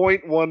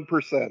right.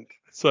 0.1%.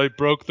 So I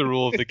broke the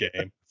rule of the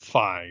game.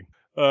 Fine.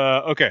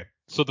 Okay,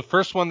 so the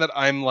first one that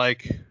I'm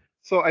like,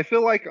 So I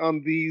feel like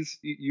on these,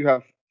 you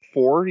have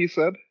 4, you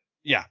said?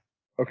 yeah,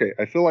 Okay,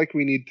 I feel like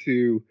we need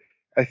to.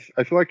 I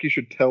feel like you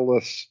should tell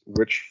us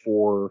which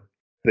 4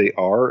 they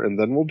are, and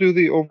then we'll do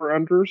the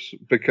over-unders,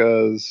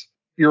 because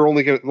you're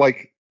only going to,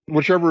 like,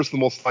 whichever is the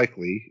most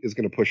likely is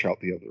going to push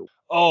out the other.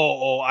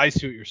 oh, I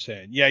see what you're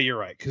saying. Yeah, you're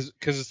right,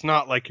 because it's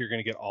not like you're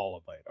going to get all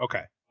of it.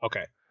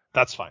 Okay,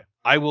 that's fine.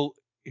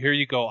 Here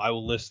you go. I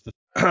will list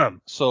the,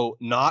 so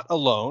Not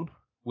Alone,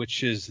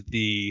 which is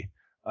the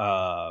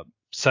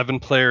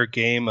 7-player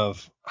game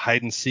of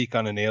hide and seek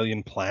on an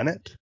alien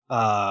planet.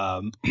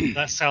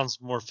 That sounds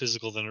more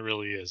physical than it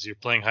really is. You're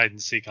playing hide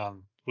and seek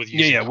with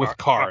with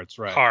cards,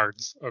 right?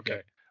 Cards.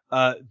 Okay.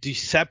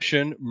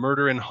 Deception,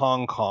 Murder in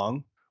Hong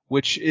Kong,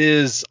 which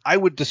is, I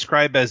would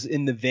describe as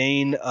in the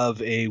vein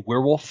of a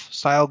werewolf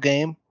style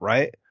game,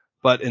 right?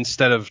 But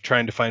instead of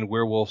trying to find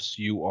werewolves,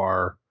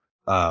 you're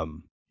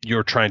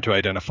trying to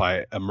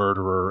identify a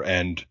murderer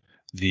and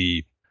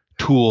the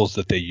tools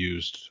that they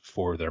used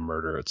for their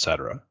murder,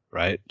 etc.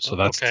 Right? So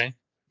that's okay.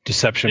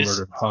 Deception,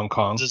 Murder in Hong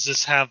Kong. Does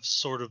this have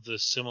sort of the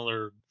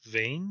similar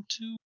vein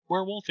to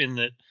Werewolf in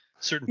that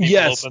certain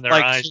people open their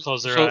eyes,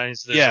 close their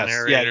eyes? There's a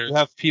narrator. Yeah, you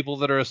have people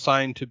that are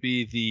assigned to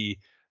be the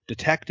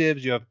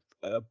detectives. You have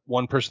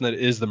one person that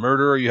is the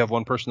murderer. You have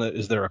one person that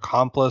is their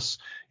accomplice.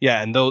 Yeah,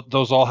 and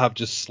those all have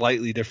just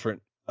slightly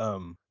different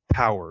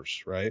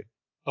powers, right?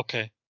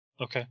 Okay.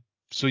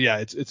 So yeah,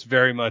 it's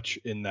very much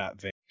in that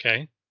vein.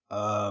 Okay.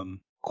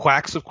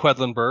 Quacks of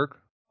Quedlinburg.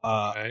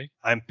 Okay.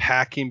 I'm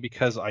packing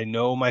because I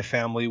know my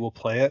family will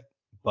play it,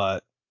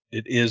 but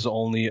it is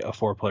only a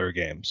 4-player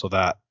game, so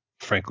that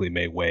frankly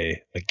may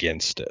weigh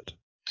against it.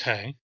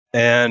 Okay.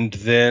 And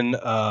then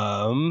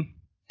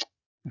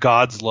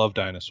Gods Love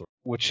Dinosaur,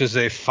 which is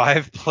a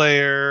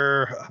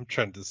 5-player. I'm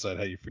trying to decide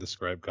how you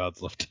describe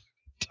Gods Love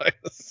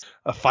Dinosaur.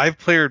 A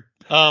 5-player.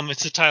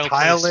 It's a tile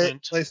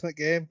placement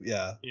game.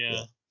 Yeah.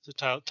 It's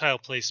a tile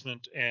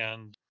placement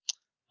and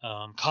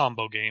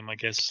combo game, I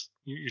guess.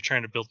 You're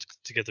trying to build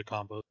together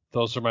combos.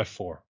 Those are my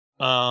 4.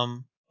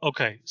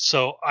 Okay,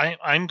 so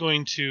I'm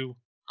going to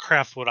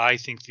craft what I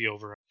think the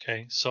over.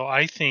 Okay, so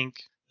I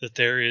think that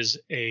there is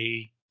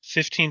a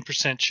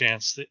 15%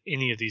 chance that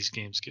any of these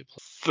games get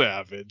played.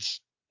 Savage.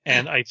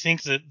 And I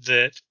think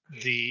that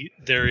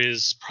there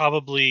is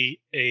probably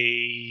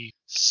a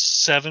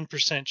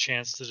 7%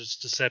 chance that it's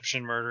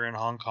deception murder in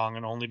Hong Kong,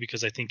 and only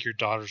because I think your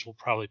daughters will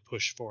probably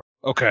push for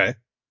it. Okay.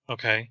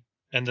 Okay.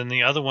 And then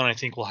the other one I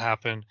think will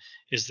happen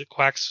is that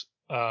Quacks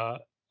of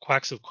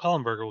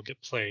Quellenberger will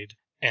get played,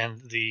 and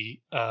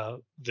the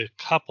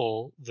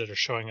couple that are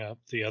showing up,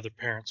 the other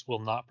parents,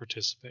 will not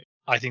participate.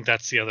 I think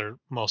that's the other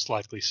most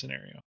likely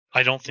scenario.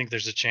 I don't think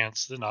there's a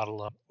chance that Not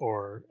Alone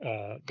or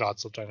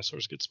Gods Love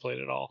Dinosaurs gets played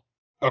at all.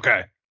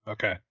 Okay.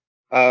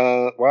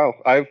 Wow.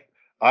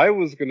 I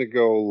was gonna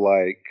go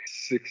like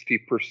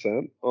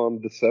 60%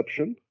 on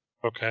Deception.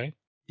 Okay.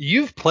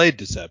 You've played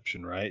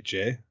Deception, right,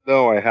 Jay?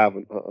 No, I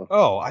haven't.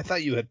 Oh, I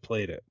thought you had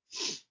played it.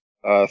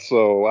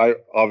 So I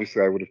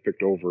would have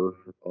picked over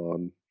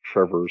on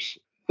Trevor's,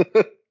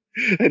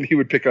 and he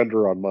would pick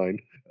under on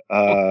mine.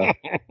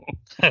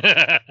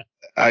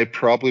 I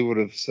probably would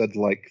have said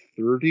like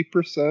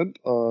 30%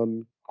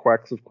 on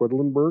Quacks of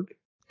Quedlinburg.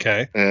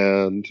 Okay.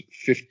 And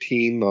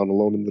 15 on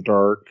Alone in the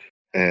Dark,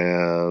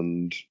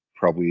 and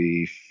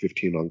probably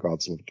 15 on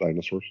Gods Love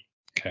Dinosaurs.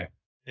 Okay.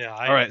 Yeah.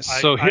 All right.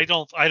 So I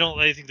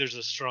think there's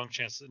a strong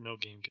chance that no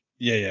game.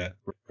 Yeah.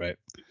 Right.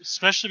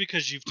 Especially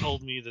because you've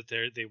told me that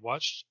they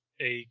watched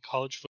a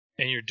college football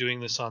and you're doing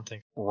this on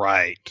things.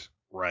 Right.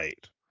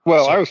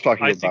 Well, So I was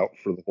talking I about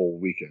for the whole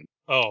weekend.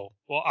 Oh,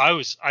 well,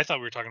 I thought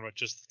we were talking about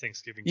just the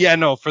Thanksgiving. Yeah.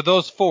 No. For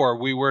those 4,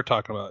 we were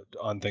talking about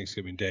on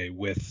Thanksgiving Day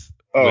with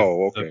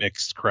Okay. the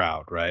mixed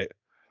crowd, right?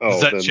 Oh,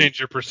 Does that then, change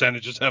your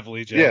percentages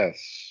heavily, Jay?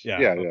 yes. Yeah.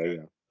 Yeah.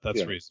 That's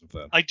Yeah. reasonable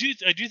then. I do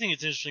think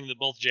it's interesting that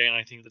both Jay and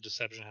I think the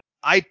Deception.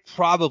 I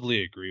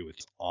probably agree with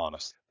you,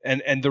 honestly.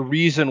 And the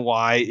reason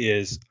why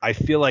is I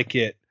feel like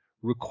it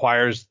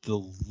requires the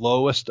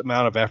lowest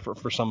amount of effort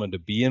for someone to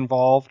be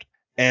involved,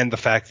 and the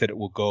fact that it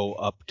will go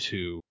up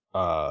to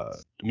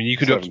you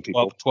could do up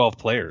to 12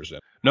 players.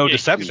 No, Yeah,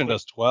 Deception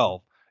does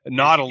 12.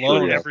 Not you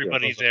Alone. Put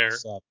everybody there.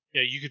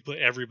 Yeah, Yeah, you could put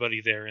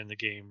everybody there in the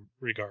game,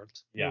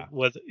 regardless. Yeah.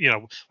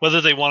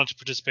 Whether they wanted to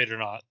participate or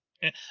not.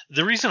 And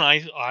the reason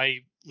I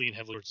lean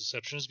heavily towards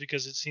Deception is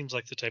because it seems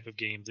like the type of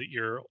game that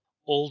your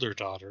older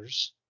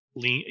daughters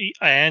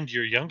and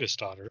your youngest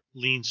daughter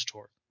leans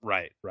toward.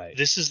 Right.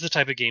 This is the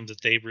type of game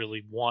that they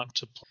really want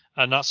to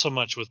play. Not so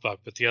much with Buck,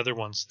 but the other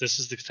ones. This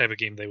is the type of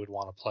game they would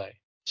want to play.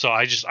 So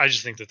I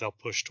just think that they'll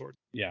push toward.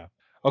 Yeah.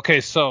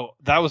 Okay, so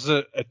that was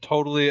a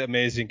totally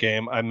amazing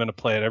game. I'm going to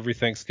play it every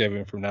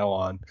Thanksgiving from now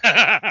on.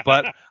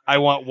 But I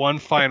want one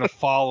final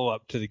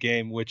follow-up to the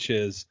game, which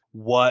is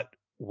what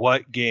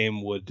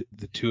game would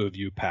the two of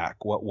you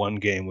pack? What one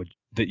game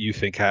that you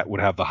think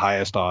would have the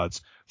highest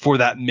odds for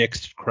that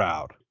mixed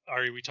crowd?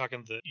 Are we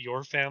talking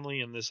your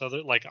family and this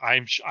other? Like I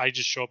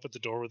just show up at the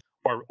door with,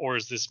 or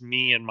is this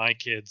me and my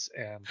kids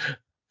and?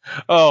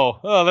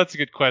 Oh, that's a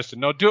good question.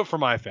 No, do it for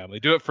my family.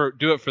 Do it for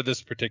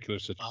this particular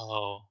situation.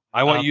 Oh,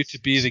 I want you to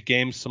be the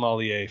game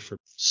sommelier for.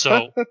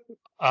 So,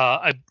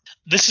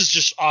 this is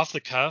just off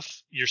the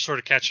cuff. You're sort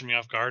of catching me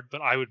off guard,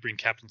 but I would bring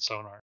Captain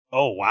Sonar.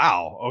 Oh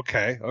wow.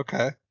 Okay.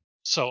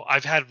 So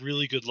I've had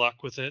really good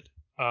luck with it.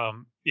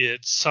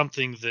 It's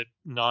something that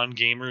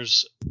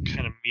non-gamers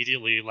kind of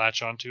immediately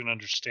latch onto and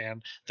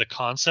understand the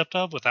concept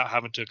of without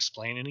having to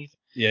explain anything.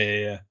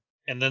 Yeah.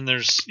 And then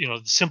there's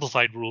the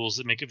simplified rules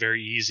that make it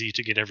very easy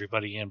to get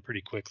everybody in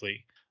pretty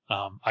quickly.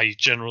 I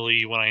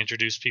generally, when I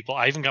introduce people,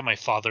 I even got my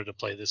father to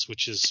play this,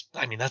 which is,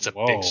 that's a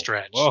big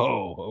stretch.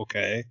 Whoa,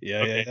 okay.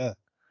 Yeah.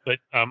 But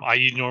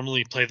I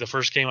normally play the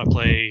first game. I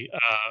play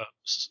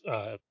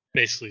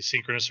basically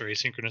synchronous or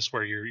asynchronous,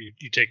 where you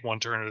take one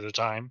turn at a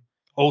time.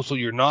 Oh, so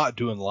you're not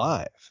doing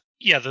live?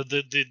 Yeah,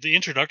 the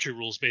introductory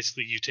rules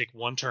basically you take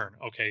one turn.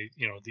 Okay,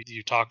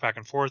 you talk back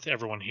and forth.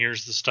 Everyone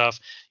hears the stuff.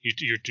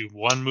 You do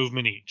one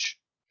movement each.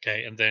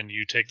 Okay, and then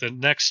you take the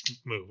next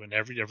move, and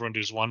everyone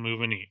does one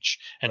movement each,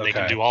 and they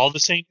can do all the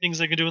same things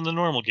they can do in the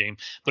normal game,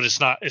 but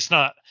it's not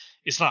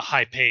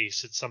high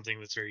pace. It's something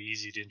that's very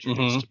easy to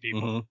introduce to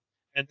people,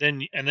 and then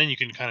you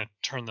can kind of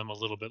turn them a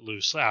little bit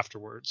loose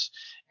afterwards,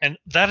 and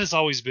that has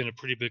always been a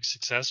pretty big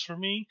success for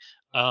me.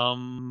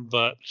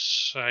 But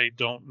I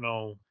don't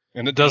know.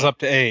 And it does up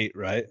to 8,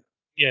 right?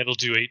 Yeah, it'll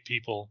do 8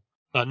 people.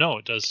 No,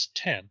 it does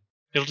 10.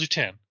 It'll do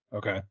 10.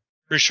 Okay.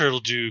 Pretty sure it'll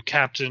do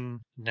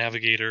captain,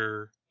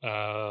 navigator,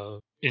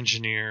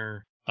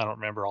 engineer. I don't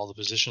remember all the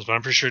positions, but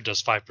I'm pretty sure it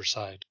does 5 per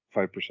side.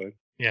 5%.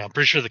 Yeah, I'm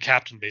pretty sure the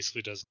captain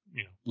basically does,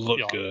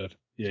 look good.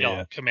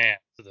 Yeah. Command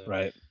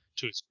to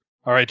his.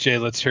 All right, Jay,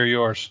 let's hear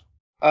yours.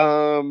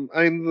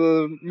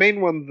 The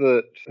main one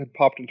that had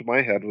popped into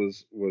my head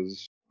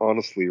was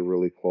honestly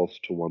really close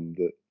to one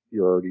that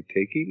you're already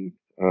taking.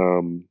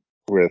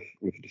 With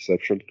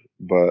Deception,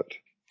 but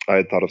I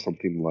had thought of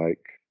something like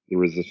the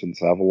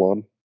Resistance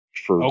Avalon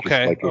for just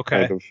like a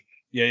kind of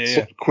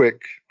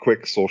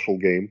quick social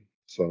game.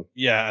 So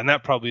yeah, and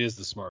that probably is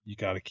the smart. You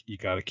gotta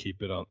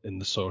keep it in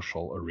the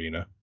social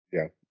arena.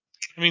 Yeah.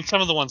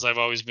 Some of the ones I've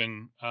always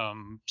been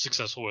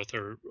successful with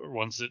are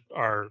ones that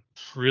are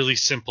really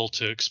simple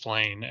to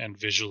explain and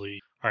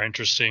visually are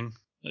interesting.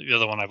 The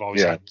other one I've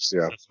always had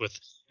success with,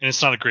 and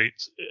it's not a great.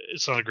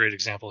 it's not a great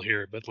example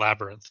here, but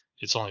Labyrinth,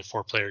 it's only a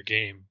 4-player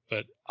game,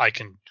 but I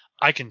can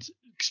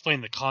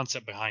explain the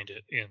concept behind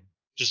it in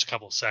just a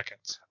couple of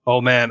seconds. Oh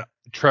man,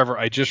 Trevor,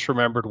 I just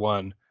remembered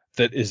one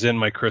that is in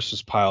my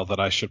Christmas pile that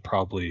I should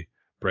probably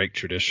break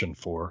tradition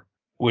for,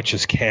 which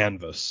is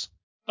Canvas.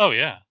 Oh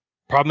yeah.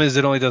 Problem is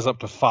it only does up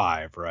to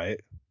 5,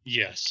 right?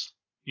 Yes.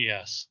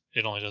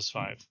 It only does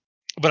 5.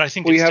 But I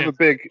think Well, it's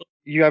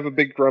you have a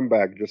big drum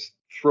bag. Just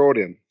throw it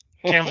in.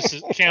 Canvas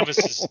is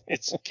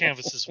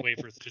way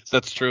for it's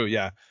That's true,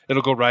 yeah.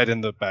 It'll go right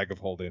in the bag of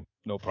holding.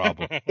 No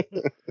problem.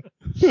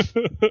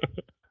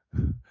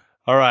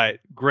 All right.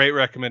 Great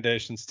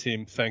recommendations,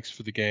 team. Thanks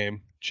for the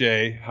game.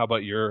 Jay, how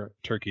about your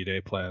Turkey Day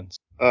plans?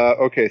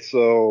 Okay,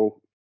 so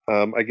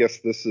I guess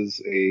this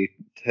is a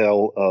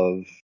tale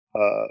of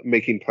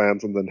making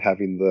plans and then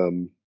having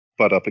them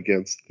butt up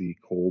against the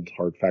cold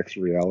hard facts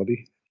of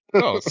reality.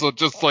 Oh, so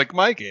just like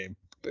my game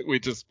that we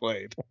just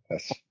played.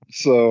 Yes.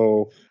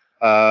 So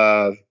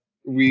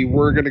we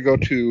were going to go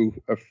to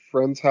a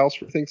friend's house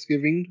for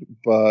Thanksgiving,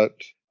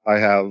 but I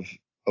have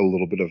a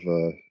little bit of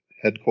a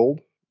head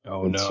cold.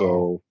 Oh, and no.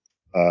 so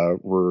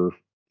we're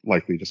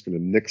likely just going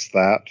to nix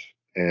that.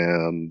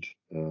 And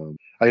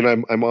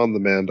I'm on the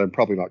mend. I'm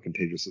probably not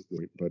contagious at this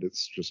point, but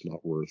it's just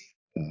not worth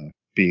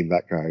being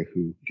that guy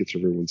who gets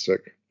everyone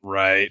sick.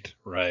 Right.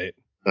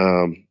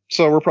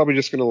 So we're probably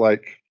just going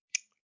to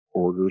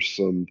order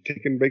some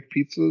take and bake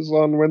pizzas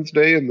on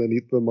Wednesday and then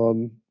eat them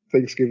on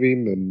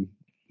Thanksgiving,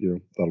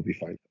 and that'll be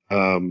fine.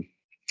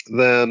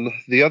 Then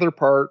the other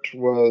part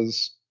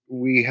was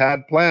we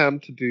had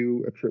planned to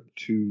do a trip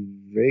to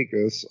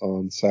Vegas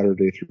on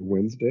Saturday through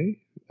Wednesday,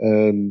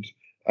 and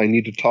I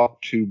need to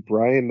talk to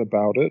Brian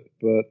about it,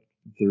 but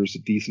there's a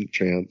decent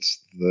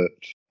chance that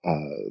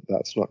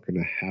that's not going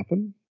to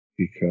happen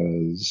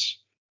because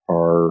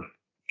our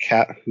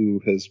cat,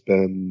 who has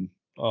been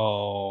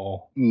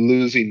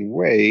losing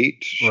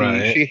weight,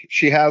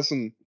 she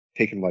hasn't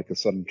taken a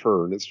sudden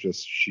turn. It's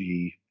just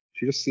she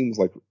just seems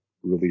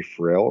really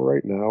frail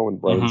right now,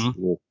 and Brian's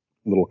a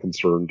little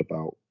concerned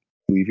about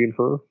leaving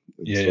her.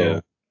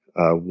 And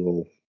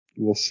so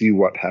we'll see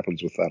what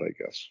happens with that, I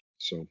guess.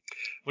 So,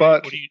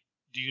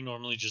 do you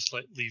normally just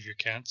leave your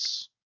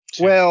cats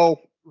to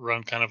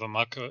run kind of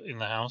amok in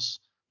the house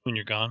when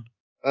you're gone?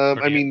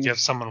 Do you have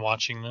someone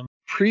watching them?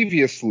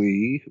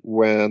 Previously,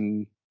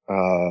 when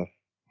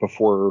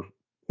before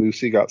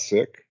Lucy got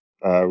sick,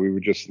 we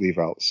would just leave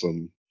out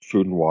some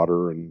food and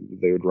water, and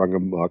they would run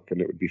amok, and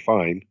it would be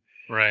fine.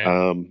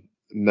 Right.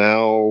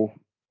 Now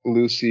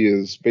Lucy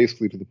is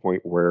basically to the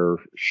point where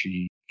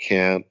she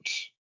can't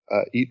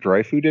eat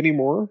dry food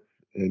anymore,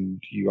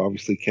 and you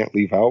obviously can't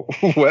leave out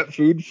wet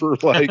food for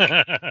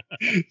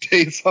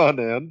days on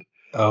end.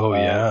 Oh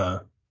yeah.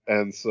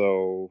 And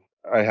so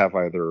I have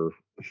either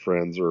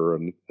friends or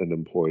an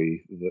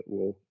employee that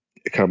will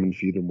come and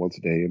feed them once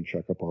a day and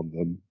check up on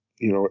them,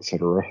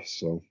 etc.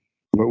 So,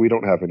 but we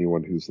don't have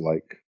anyone who's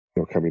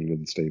coming in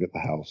and staying at the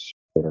house,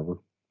 whatever.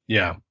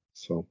 Yeah.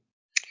 So,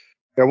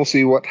 yeah, we'll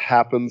see what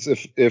happens.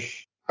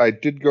 If I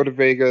did go to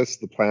Vegas,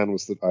 the plan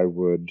was that I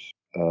would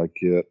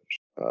get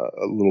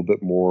a little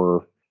bit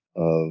more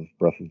of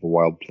Breath of the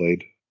Wild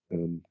played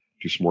and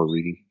do some more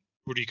reading.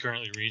 What are you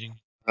currently reading?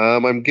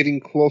 I'm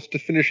getting close to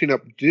finishing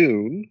up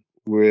Dune,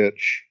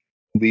 which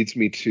leads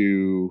me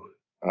to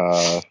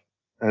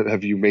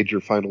have you made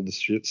your final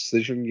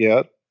decision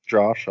yet,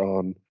 Josh,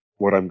 on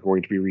what I'm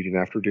going to be reading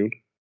after Dune?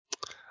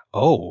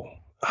 Oh,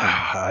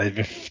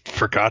 I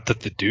forgot that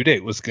the due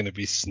date was going to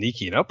be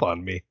sneaking up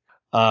on me.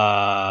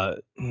 What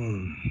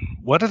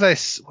did I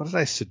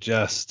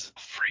suggest?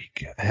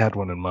 Freak, I had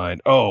one in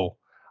mind. Oh,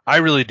 I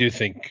really do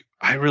think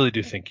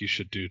you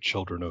should do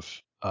Children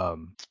of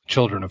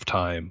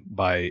Time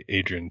by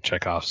Adrian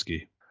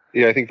Tchaikovsky.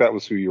 Yeah, I think that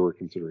was who you were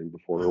considering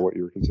before, or what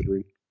you were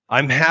considering.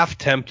 I'm half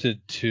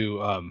tempted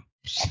to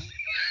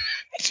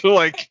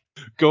to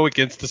go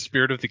against the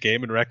spirit of the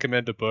game and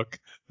recommend a book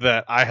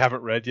that I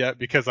haven't read yet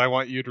because I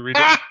want you to read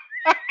it.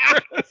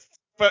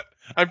 But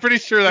I'm pretty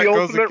sure that the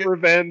goes ultimate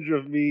revenge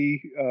of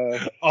me.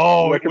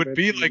 It would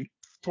be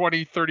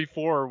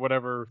 2034 or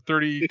whatever,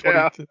 20,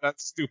 that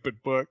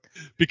stupid book.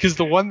 Because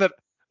the one that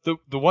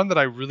the one that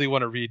I really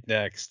want to read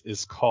next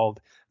is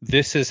called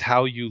 "This Is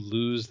How You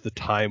Lose the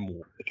Time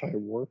War." The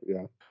Time War,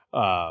 yeah.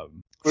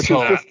 Which is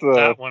just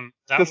that one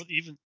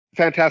even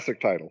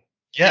fantastic title.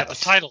 Yeah, the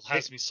title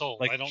has me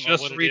sold. I don't know what it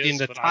is. Just reading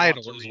the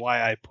title is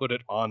why I put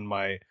it on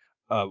my.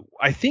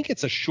 I think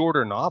it's a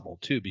shorter novel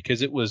too,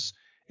 because it was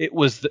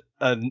the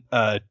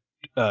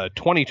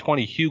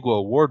 2020 Hugo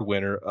Award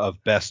winner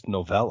of Best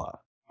Novella.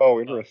 Oh,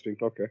 interesting.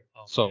 Okay.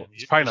 So man,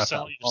 it's probably not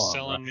that long.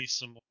 Selling me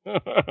some more.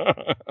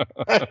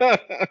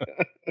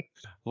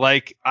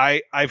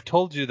 I've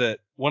told you that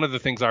one of the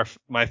things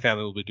my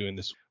family will be doing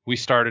this. We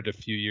started a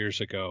few years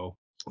ago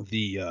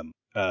the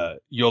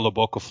Yola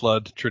Boka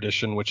flood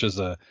tradition, which is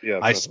a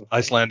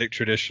Icelandic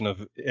tradition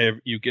of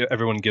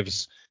everyone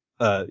gives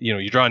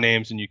you draw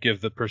names and you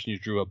give the person you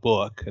drew a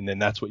book, and then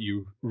that's what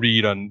you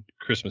read on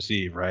Christmas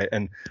Eve, right?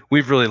 And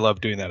we've really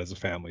loved doing that as a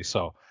family.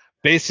 So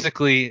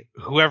basically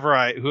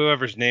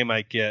whoever's name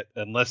I get,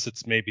 unless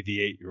it's maybe the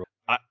 8-year-old,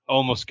 I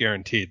almost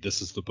guaranteed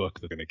this is the book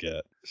they're gonna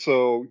get.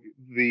 So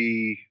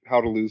the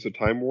How to Lose a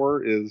Time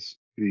War is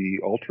the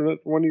alternate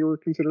one you were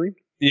considering?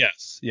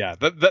 Yes, yeah,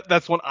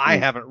 that's one I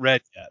haven't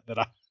read yet.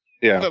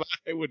 Yeah. That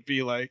I would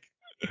be like.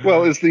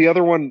 Well, is the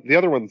other one? The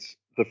other one's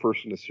the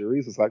first in a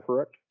series. Is that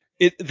correct?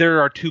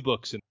 There are 2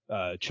 books.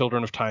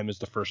 Children of Time is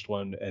the first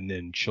one, and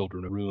then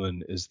Children of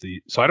Ruin is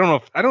the. So I don't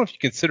know if you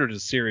consider it a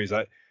series.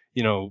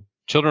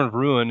 Children of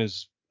Ruin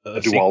is A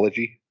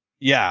duology.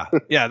 Yeah,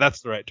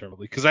 that's the right term,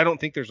 because I don't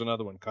think there's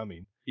another one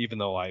coming. Even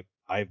though I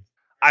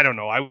don't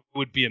know. I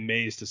would be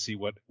amazed to see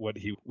what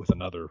he with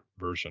another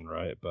version,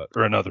 right?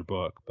 Or another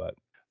book. But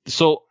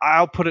so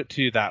I'll put it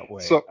to you that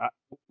way. So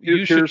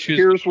you should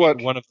choose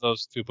one of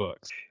those 2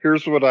 books.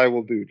 Here's what I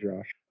will do,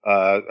 Josh.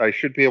 I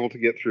should be able to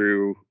get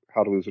through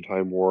How to Lose a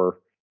Time War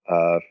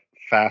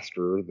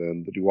faster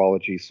than the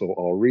duology, so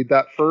I'll read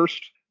that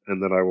first,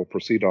 and then I will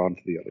proceed on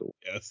to the other one.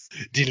 Yes,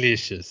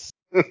 delicious.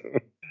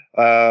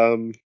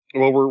 Well,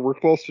 we're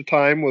close to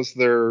time. Was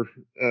there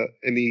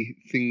any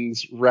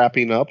things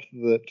wrapping up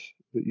that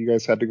you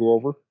guys had to go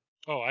over?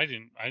 Oh, I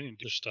didn't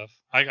do stuff.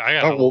 I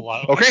got a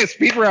lot. Okay,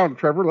 speed round,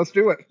 Trevor. Let's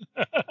do it.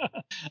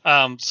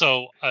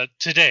 So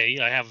today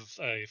I have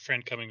a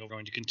friend coming over,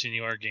 going to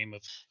continue our game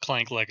of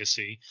Clank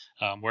Legacy,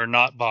 where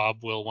not Bob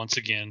will once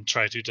again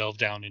try to delve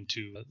down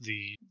into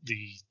the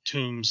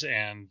tombs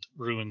and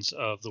ruins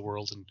of the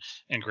world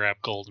and grab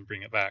gold and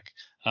bring it back.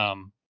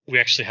 We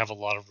actually have a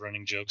lot of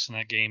running jokes in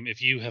that game.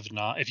 If you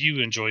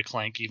enjoy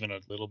Clank even a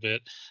little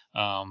bit,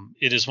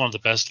 it is one of the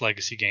best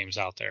legacy games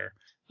out there.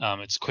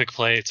 It's quick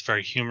play. It's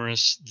very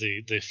humorous.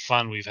 The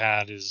fun we've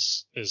had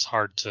is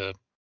hard to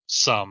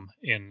sum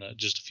in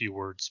just a few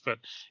words, but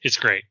it's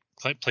great.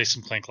 Play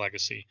some Clank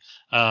Legacy.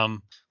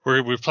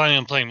 We're planning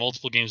on playing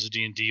multiple games of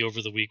D&D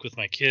over the week with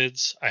my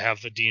kids. I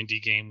have a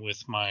D&D game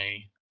with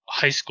my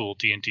high school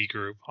D&D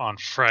group on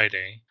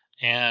Friday,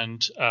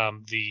 and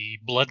the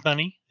Blood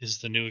Money is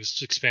the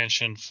newest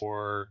expansion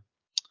for.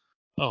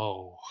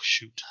 Oh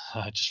shoot,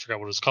 I just forgot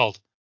what it's called.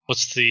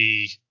 What's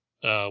the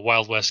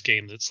Wild West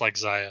game that's like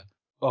Zaya?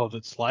 Oh,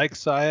 that's like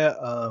Saya.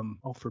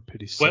 For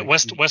pity's sake.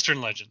 Western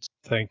Legends.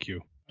 Thank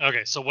you.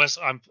 Okay, so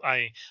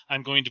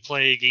I'm going to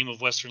play a game of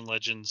Western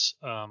Legends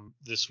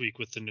this week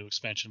with the new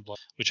expansion Blood,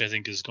 which I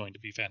think is going to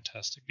be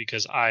fantastic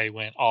because I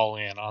went all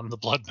in on the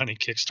Blood Money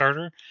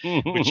Kickstarter,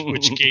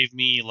 which gave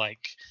me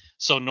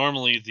so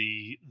normally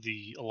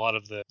a lot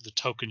of the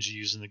tokens you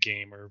use in the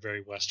game are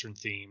very Western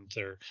themed.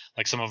 They're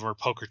like some of them are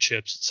poker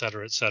chips,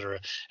 et cetera,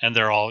 and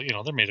they're all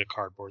they're made of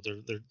cardboard.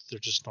 They're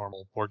just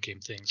normal board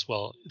game things.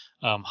 Well,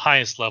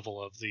 highest level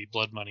of the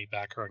Blood Money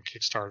backer on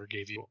Kickstarter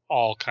gave you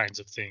all kinds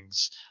of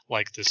things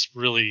like this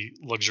really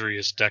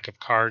luxurious deck of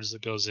cards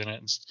that goes in it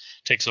and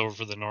takes over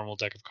for the normal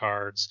deck of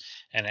cards,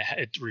 and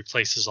it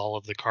replaces all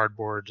of the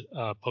cardboard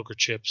poker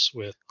chips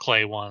with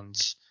clay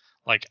ones.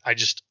 Like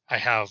I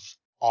have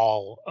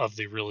all of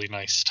the really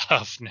nice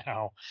stuff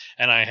now,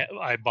 and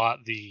I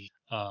bought the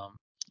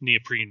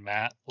neoprene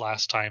mat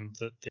last time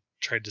that they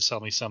tried to sell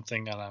me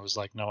something, and I was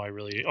like, no,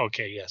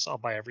 yes, I'll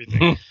buy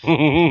everything.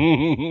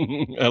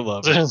 I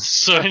love it.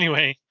 So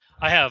anyway,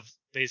 I have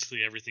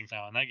basically everything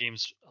now, and that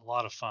game's a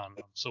lot of fun.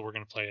 So we're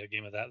going to play a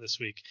game of that this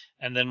week.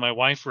 And then my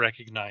wife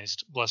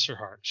recognized, bless her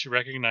heart, she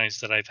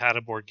recognized that I've had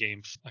a board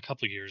game a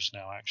couple of years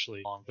now,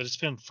 actually, but it's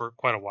been for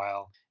quite a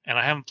while, and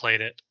I haven't played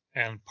it.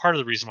 And part of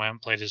the reason why I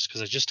haven't played it is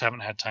because I just haven't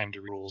had time to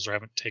read rules, or I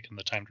haven't taken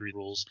the time to read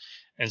rules.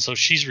 And so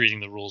she's reading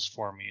the rules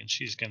for me, and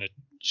she's gonna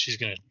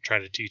try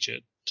to teach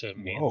it to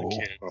me and the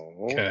kid.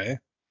 Okay.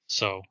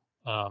 So,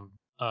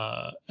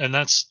 and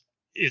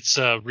it's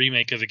a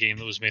remake of a game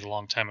that was made a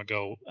long time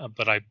ago,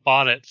 but I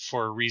bought it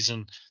for a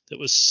reason that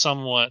was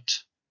somewhat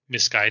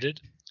misguided.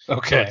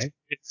 Okay. So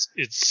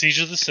it's Siege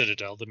of the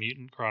Citadel, the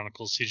Mutant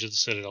Chronicles Siege of the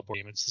Citadel board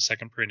game. It's the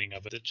second printing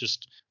of it. It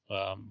just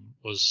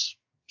was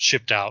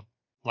shipped out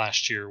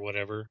last year or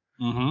whatever.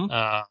 Mm-hmm.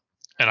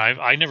 And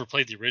I never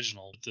played the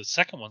original. The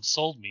second one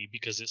sold me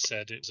because it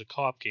said it was a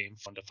co-op game,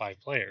 1 to 5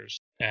 players.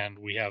 And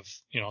we have,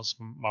 it's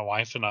my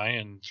wife and I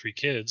and 3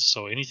 kids.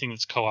 So anything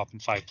that's co-op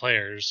and 5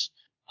 players,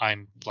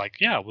 I'm like,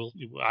 yeah,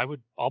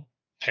 I'll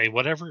pay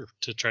whatever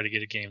to try to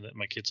get a game that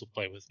my kids will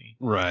play with me.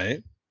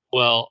 Right.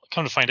 Well,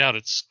 come to find out,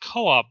 it's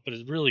co-op, but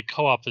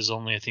co-op is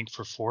only, I think,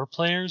 for 4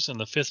 players, and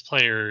the 5th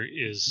player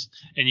is,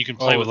 and you can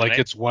play with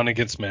it's one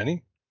against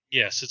many.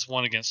 Yes, it's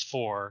 1 against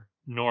 4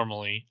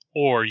 normally,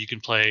 or you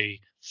can play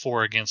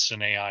 4 against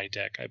an AI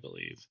deck, I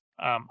believe.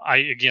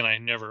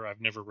 I've never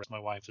read my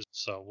wife,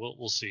 so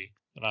we'll see.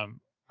 But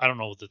I don't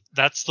know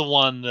that's the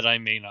one that we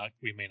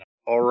may not.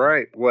 All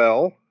right.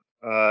 Well,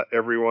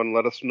 everyone,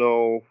 let us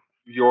know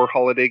your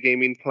holiday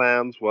gaming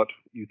plans, what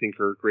you think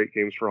are great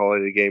games for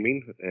holiday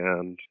gaming,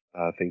 and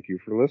thank you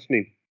for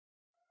listening.